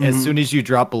 And as soon as you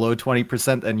drop below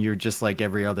 20%, then you're just like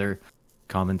every other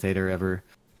commentator ever.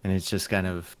 And it's just kind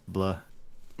of blah.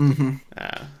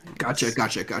 Gotcha.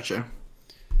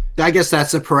 I guess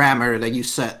that's a parameter that you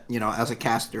set, as a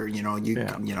caster,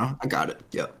 I got it.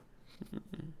 Yep.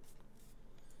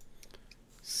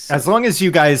 As long as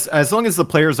the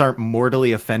players aren't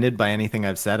mortally offended by anything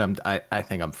I've said, I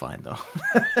think I'm fine though.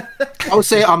 I'll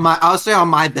say on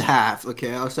my behalf,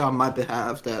 okay. I'll say on my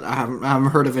behalf that I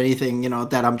haven't heard of anything,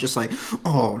 that I'm just like,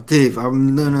 oh, Dave,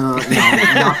 I'm not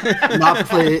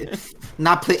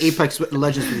play Apex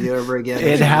Legends with you ever again.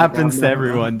 It happens to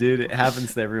everyone, dude. It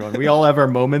happens to everyone. We all have our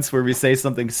moments where we say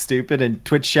something stupid and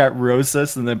Twitch chat roasts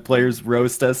us, and then players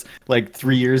roast us like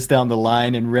 3 years down the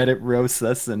line, and Reddit roasts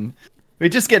us, and we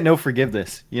just get no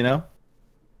forgiveness, No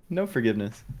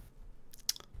forgiveness.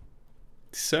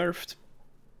 Deserved.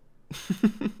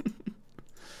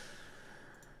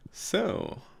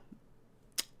 So,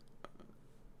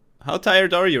 how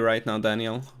tired are you right now,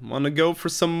 Daniel? Want to go for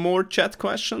some more chat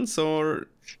questions, or?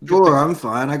 Sure, I'm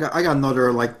fine. I got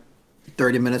another like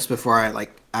 30 minutes before I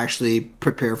like actually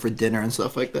prepare for dinner and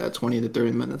stuff like that. 20 to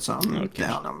 30 minutes. I'm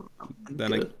down.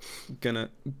 Then I'm gonna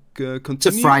continue. It's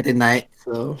a Friday night,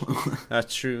 so.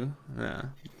 That's true. Yeah.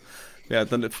 Yeah,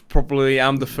 then probably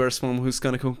I'm the first one who's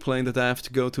gonna complain that I have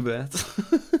to go to bed.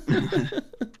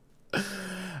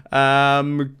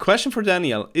 Question for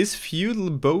Daniel: is feudal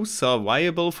Bosa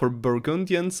viable for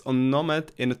Burgundians on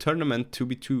Nomad in a tournament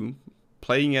 2v2?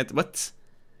 Playing at what?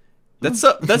 That's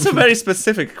a very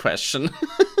specific question.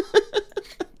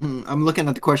 I'm looking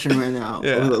at the question right now.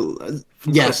 Yeah.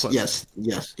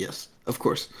 Yes. Of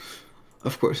course.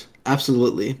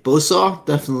 Absolutely. Bosaw,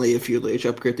 definitely a feudal age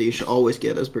upgrade that you should always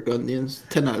get as Burgundians.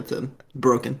 10 out of 10.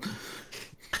 Broken.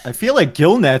 I feel like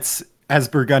gill nets as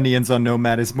Burgundians on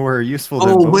Nomad is more useful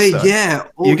than Bosa. Wait, yeah.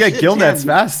 You get gill nets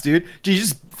fast, dude. You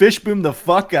just fish boom the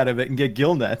fuck out of it and get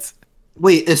gill nets.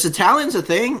 Wait, is Italians a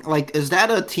thing? Like, is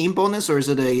that a team bonus or is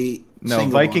it a No,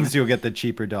 Vikings bonus? You'll get the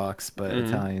cheaper docks, but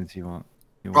Italians you won't.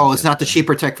 It's not the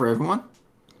cheaper tech for everyone?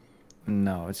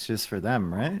 No, it's just for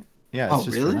them, right? Yeah, it's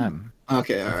just really? for them.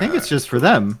 Okay, I think it's just for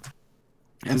them.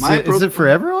 Is it for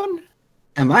everyone?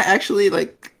 Am I actually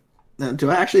like? Do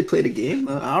I actually play the game?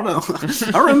 I don't know. I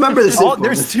don't remember this.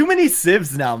 There's too many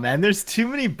civs now, man. There's too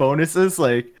many bonuses.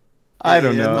 Like, I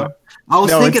don't know. No. I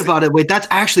was thinking about it. Wait, that's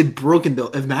actually broken though.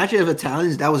 Imagine if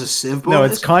Italians that was a civ bonus. No,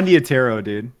 it's Condottiero,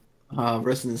 dude.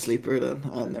 Resident Sleeper then.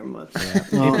 Never mind.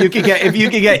 Yeah. If you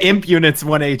could get imp units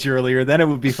 1H earlier, then it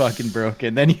would be fucking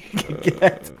broken. Then you could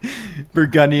get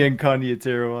Burgundian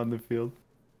Condottiero on the field.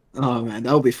 Oh man,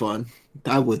 that would be fun.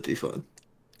 That would be fun.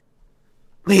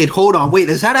 Wait, hold on. Wait,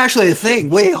 is that actually a thing?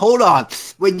 Wait, hold on.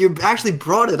 Wait, you actually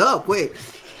brought it up. Wait,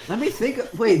 let me think.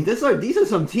 Wait, these are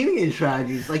some teaming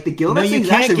strategies. Like the guild. No, you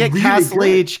can't get Castle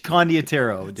Age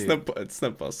Condottiero, dude. It's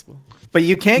not possible. But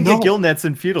you can't get guild nets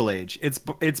in feudal age. It's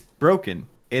broken.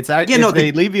 If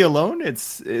they leave you alone,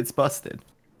 it's busted.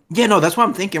 Yeah, no, that's what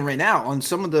I'm thinking right now. On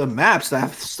some of the maps that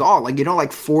I've saw, like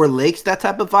like Four Lakes, that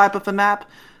type of vibe of a map.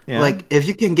 Yeah. Like if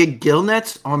you can get guild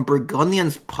nets on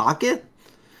Burgundian's pocket,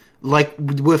 like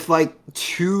with like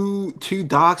two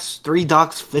docks, 3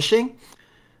 docks fishing,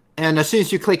 and as soon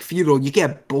as you click feudal, you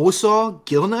get Bosaw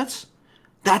guild nets.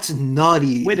 That's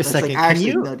nutty. Wait a second, like can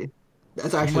you? Nutty.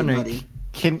 That's actually nutty.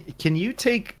 Can you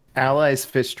take allies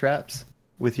fish traps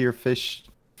with your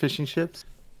fishing ships?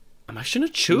 I'm actually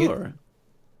not sure.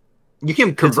 You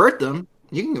can convert them.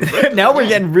 You can convert them. Now we're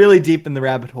getting really deep in the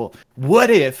rabbit hole. What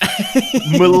if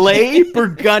Malay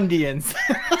Burgundians?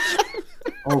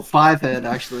 Oh, 5-head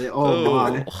actually. Oh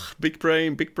my. Big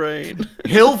brain.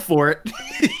 Hill fort.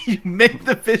 You make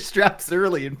the fish traps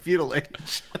early in feudal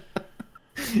age.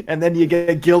 And then you get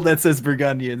a guild that says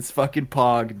Burgundians. Fucking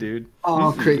pog, dude.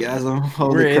 Oh, Krigasm.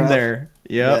 We're in there.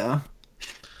 Yep. Yeah.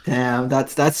 Damn,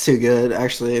 that's too good,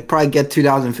 actually. Probably get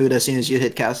 2,000 food as soon as you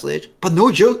hit Castle Age. But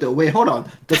no joke, though. Wait, hold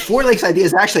on. The Four Lakes idea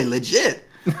is actually legit.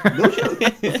 No joke.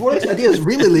 The Four Lakes idea is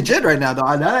really legit right now, though.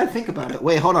 Now that I think about it.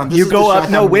 Wait, hold on. You go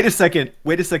up. No, wait a second.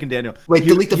 Wait a second, Daniel. Wait,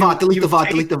 delete the VOD, delete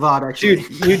the VOD, actually.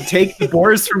 Dude, you take the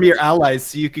boars from your allies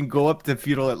so you can go up to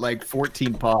feudal at like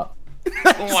 14 pop.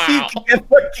 Wow. So you can get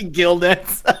fucking guild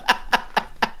nets.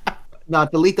 No,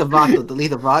 delete the VOD, though. Delete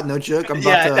the VOD. No joke. I'm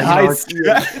about to.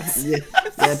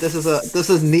 Yeah, this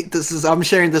is neat. I'm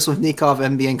sharing this with Nikov,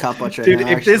 MB, and Kapach right Dude, now.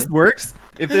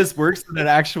 If this works in an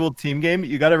actual team game,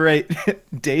 you gotta write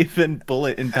Dave and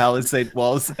Bullet in Palisade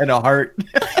walls and a heart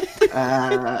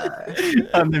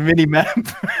on the mini map.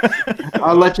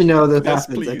 I'll let you know that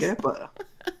happens. Please. Okay,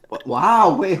 but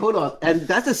wow, wait, hold on, and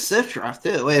that's a Sif draft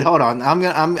too. Wait, hold on.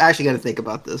 I'm actually gonna think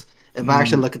about this. If I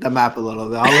actually look at the map a little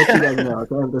bit, I'll let you guys know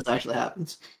if this actually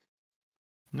happens.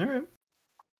 All right,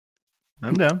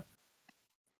 I'm down.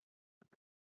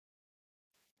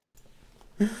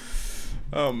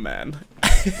 Oh man.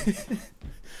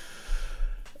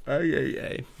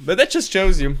 Ay. But that just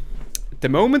shows you the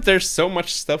moment there's so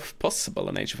much stuff possible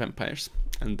in Age of Empires,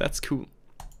 and that's cool.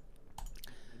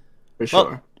 For sure.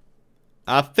 Well,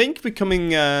 I think we're coming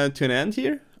to an end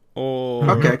here. Or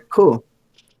okay, cool.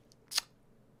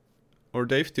 Or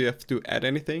Dave, do you have to add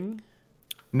anything?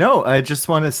 No, I just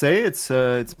want to say it's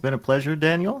been a pleasure,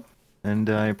 Daniel.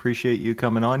 And I appreciate you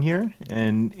coming on here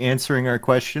and answering our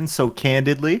questions so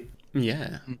candidly.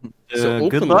 Yeah. So openly.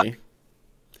 Good luck.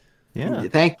 Yeah.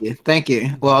 Thank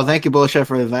you. Well, thank you, Bullshit,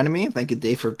 for inviting me. Thank you,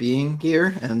 Dave, for being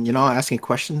here and asking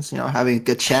questions. Having a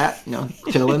good chat.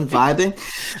 Chilling, vibing.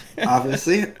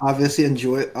 Obviously,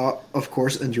 of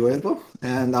course, enjoyable.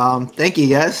 And thank you,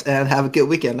 guys, and have a good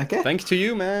weekend. Okay. Thanks to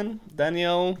you, man.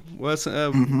 Daniel was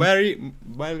very,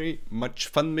 very much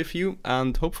fun with you,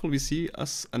 and hopefully we see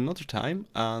us another time.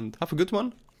 And have a good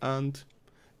one, and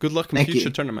good luck in future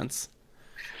tournaments.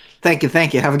 Thank you.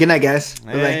 Have a good night, guys.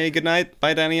 Hey, good night.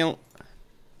 Bye, Daniel.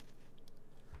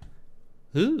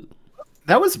 Ooh.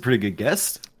 That was a pretty good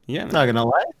guest. Yeah. Not gonna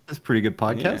lie. That's a pretty good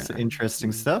podcast. Yeah.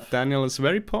 Interesting stuff. Daniel is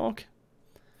very pog.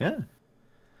 Yeah.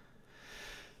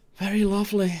 Very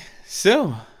lovely.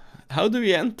 So, how do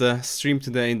we end the stream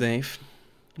today, Dave?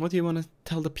 What do you want to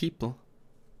tell the people?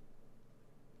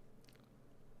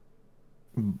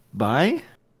 Bye?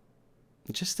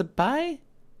 Just a bye?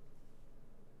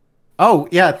 Oh,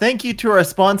 yeah. Thank you to our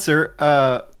sponsor,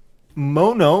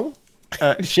 Mono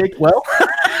Shakewell.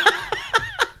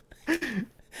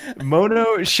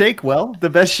 Mono Shakewell, the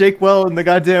best Shakewell in the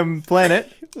goddamn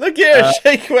planet. Look here,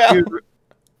 Shakewell.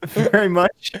 Very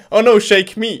much. Oh no,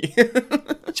 Shake Me.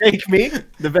 Shake Me,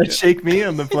 the best Shake Me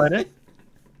on the planet.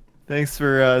 Thanks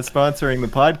for sponsoring the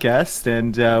podcast,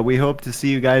 and we hope to see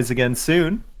you guys again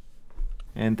soon.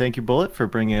 And thank you, Bullet, for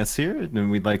bringing us here.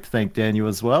 And we'd like to thank Daniel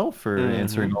as well for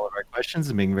answering all of our questions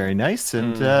and being very nice.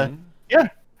 And yeah,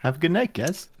 have a good night,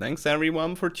 guys. Thanks,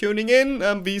 everyone, for tuning in.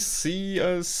 And we see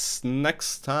us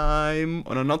next time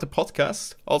on another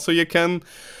podcast. Also, you can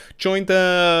join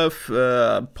the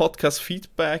podcast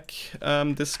feedback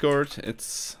Discord.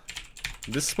 It's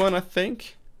this one, I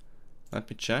think. Let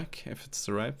me check if it's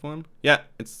the right one. Yeah,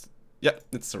 it's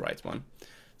the right one.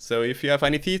 So if you have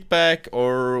any feedback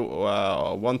or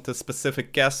want a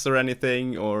specific guest or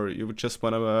anything, or you just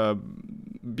want to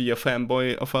be a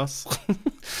fanboy of us,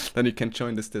 then you can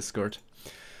join this Discord.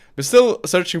 We're still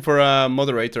searching for a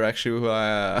moderator actually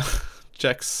who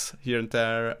checks here and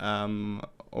there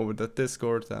over that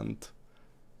Discord and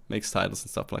makes titles and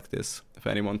stuff like this. If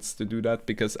anyone wants to do that,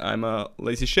 because I'm a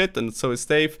lazy shit and so is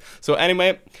Dave. So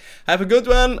anyway, have a good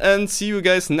one and see you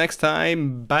guys next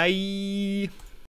time. Bye!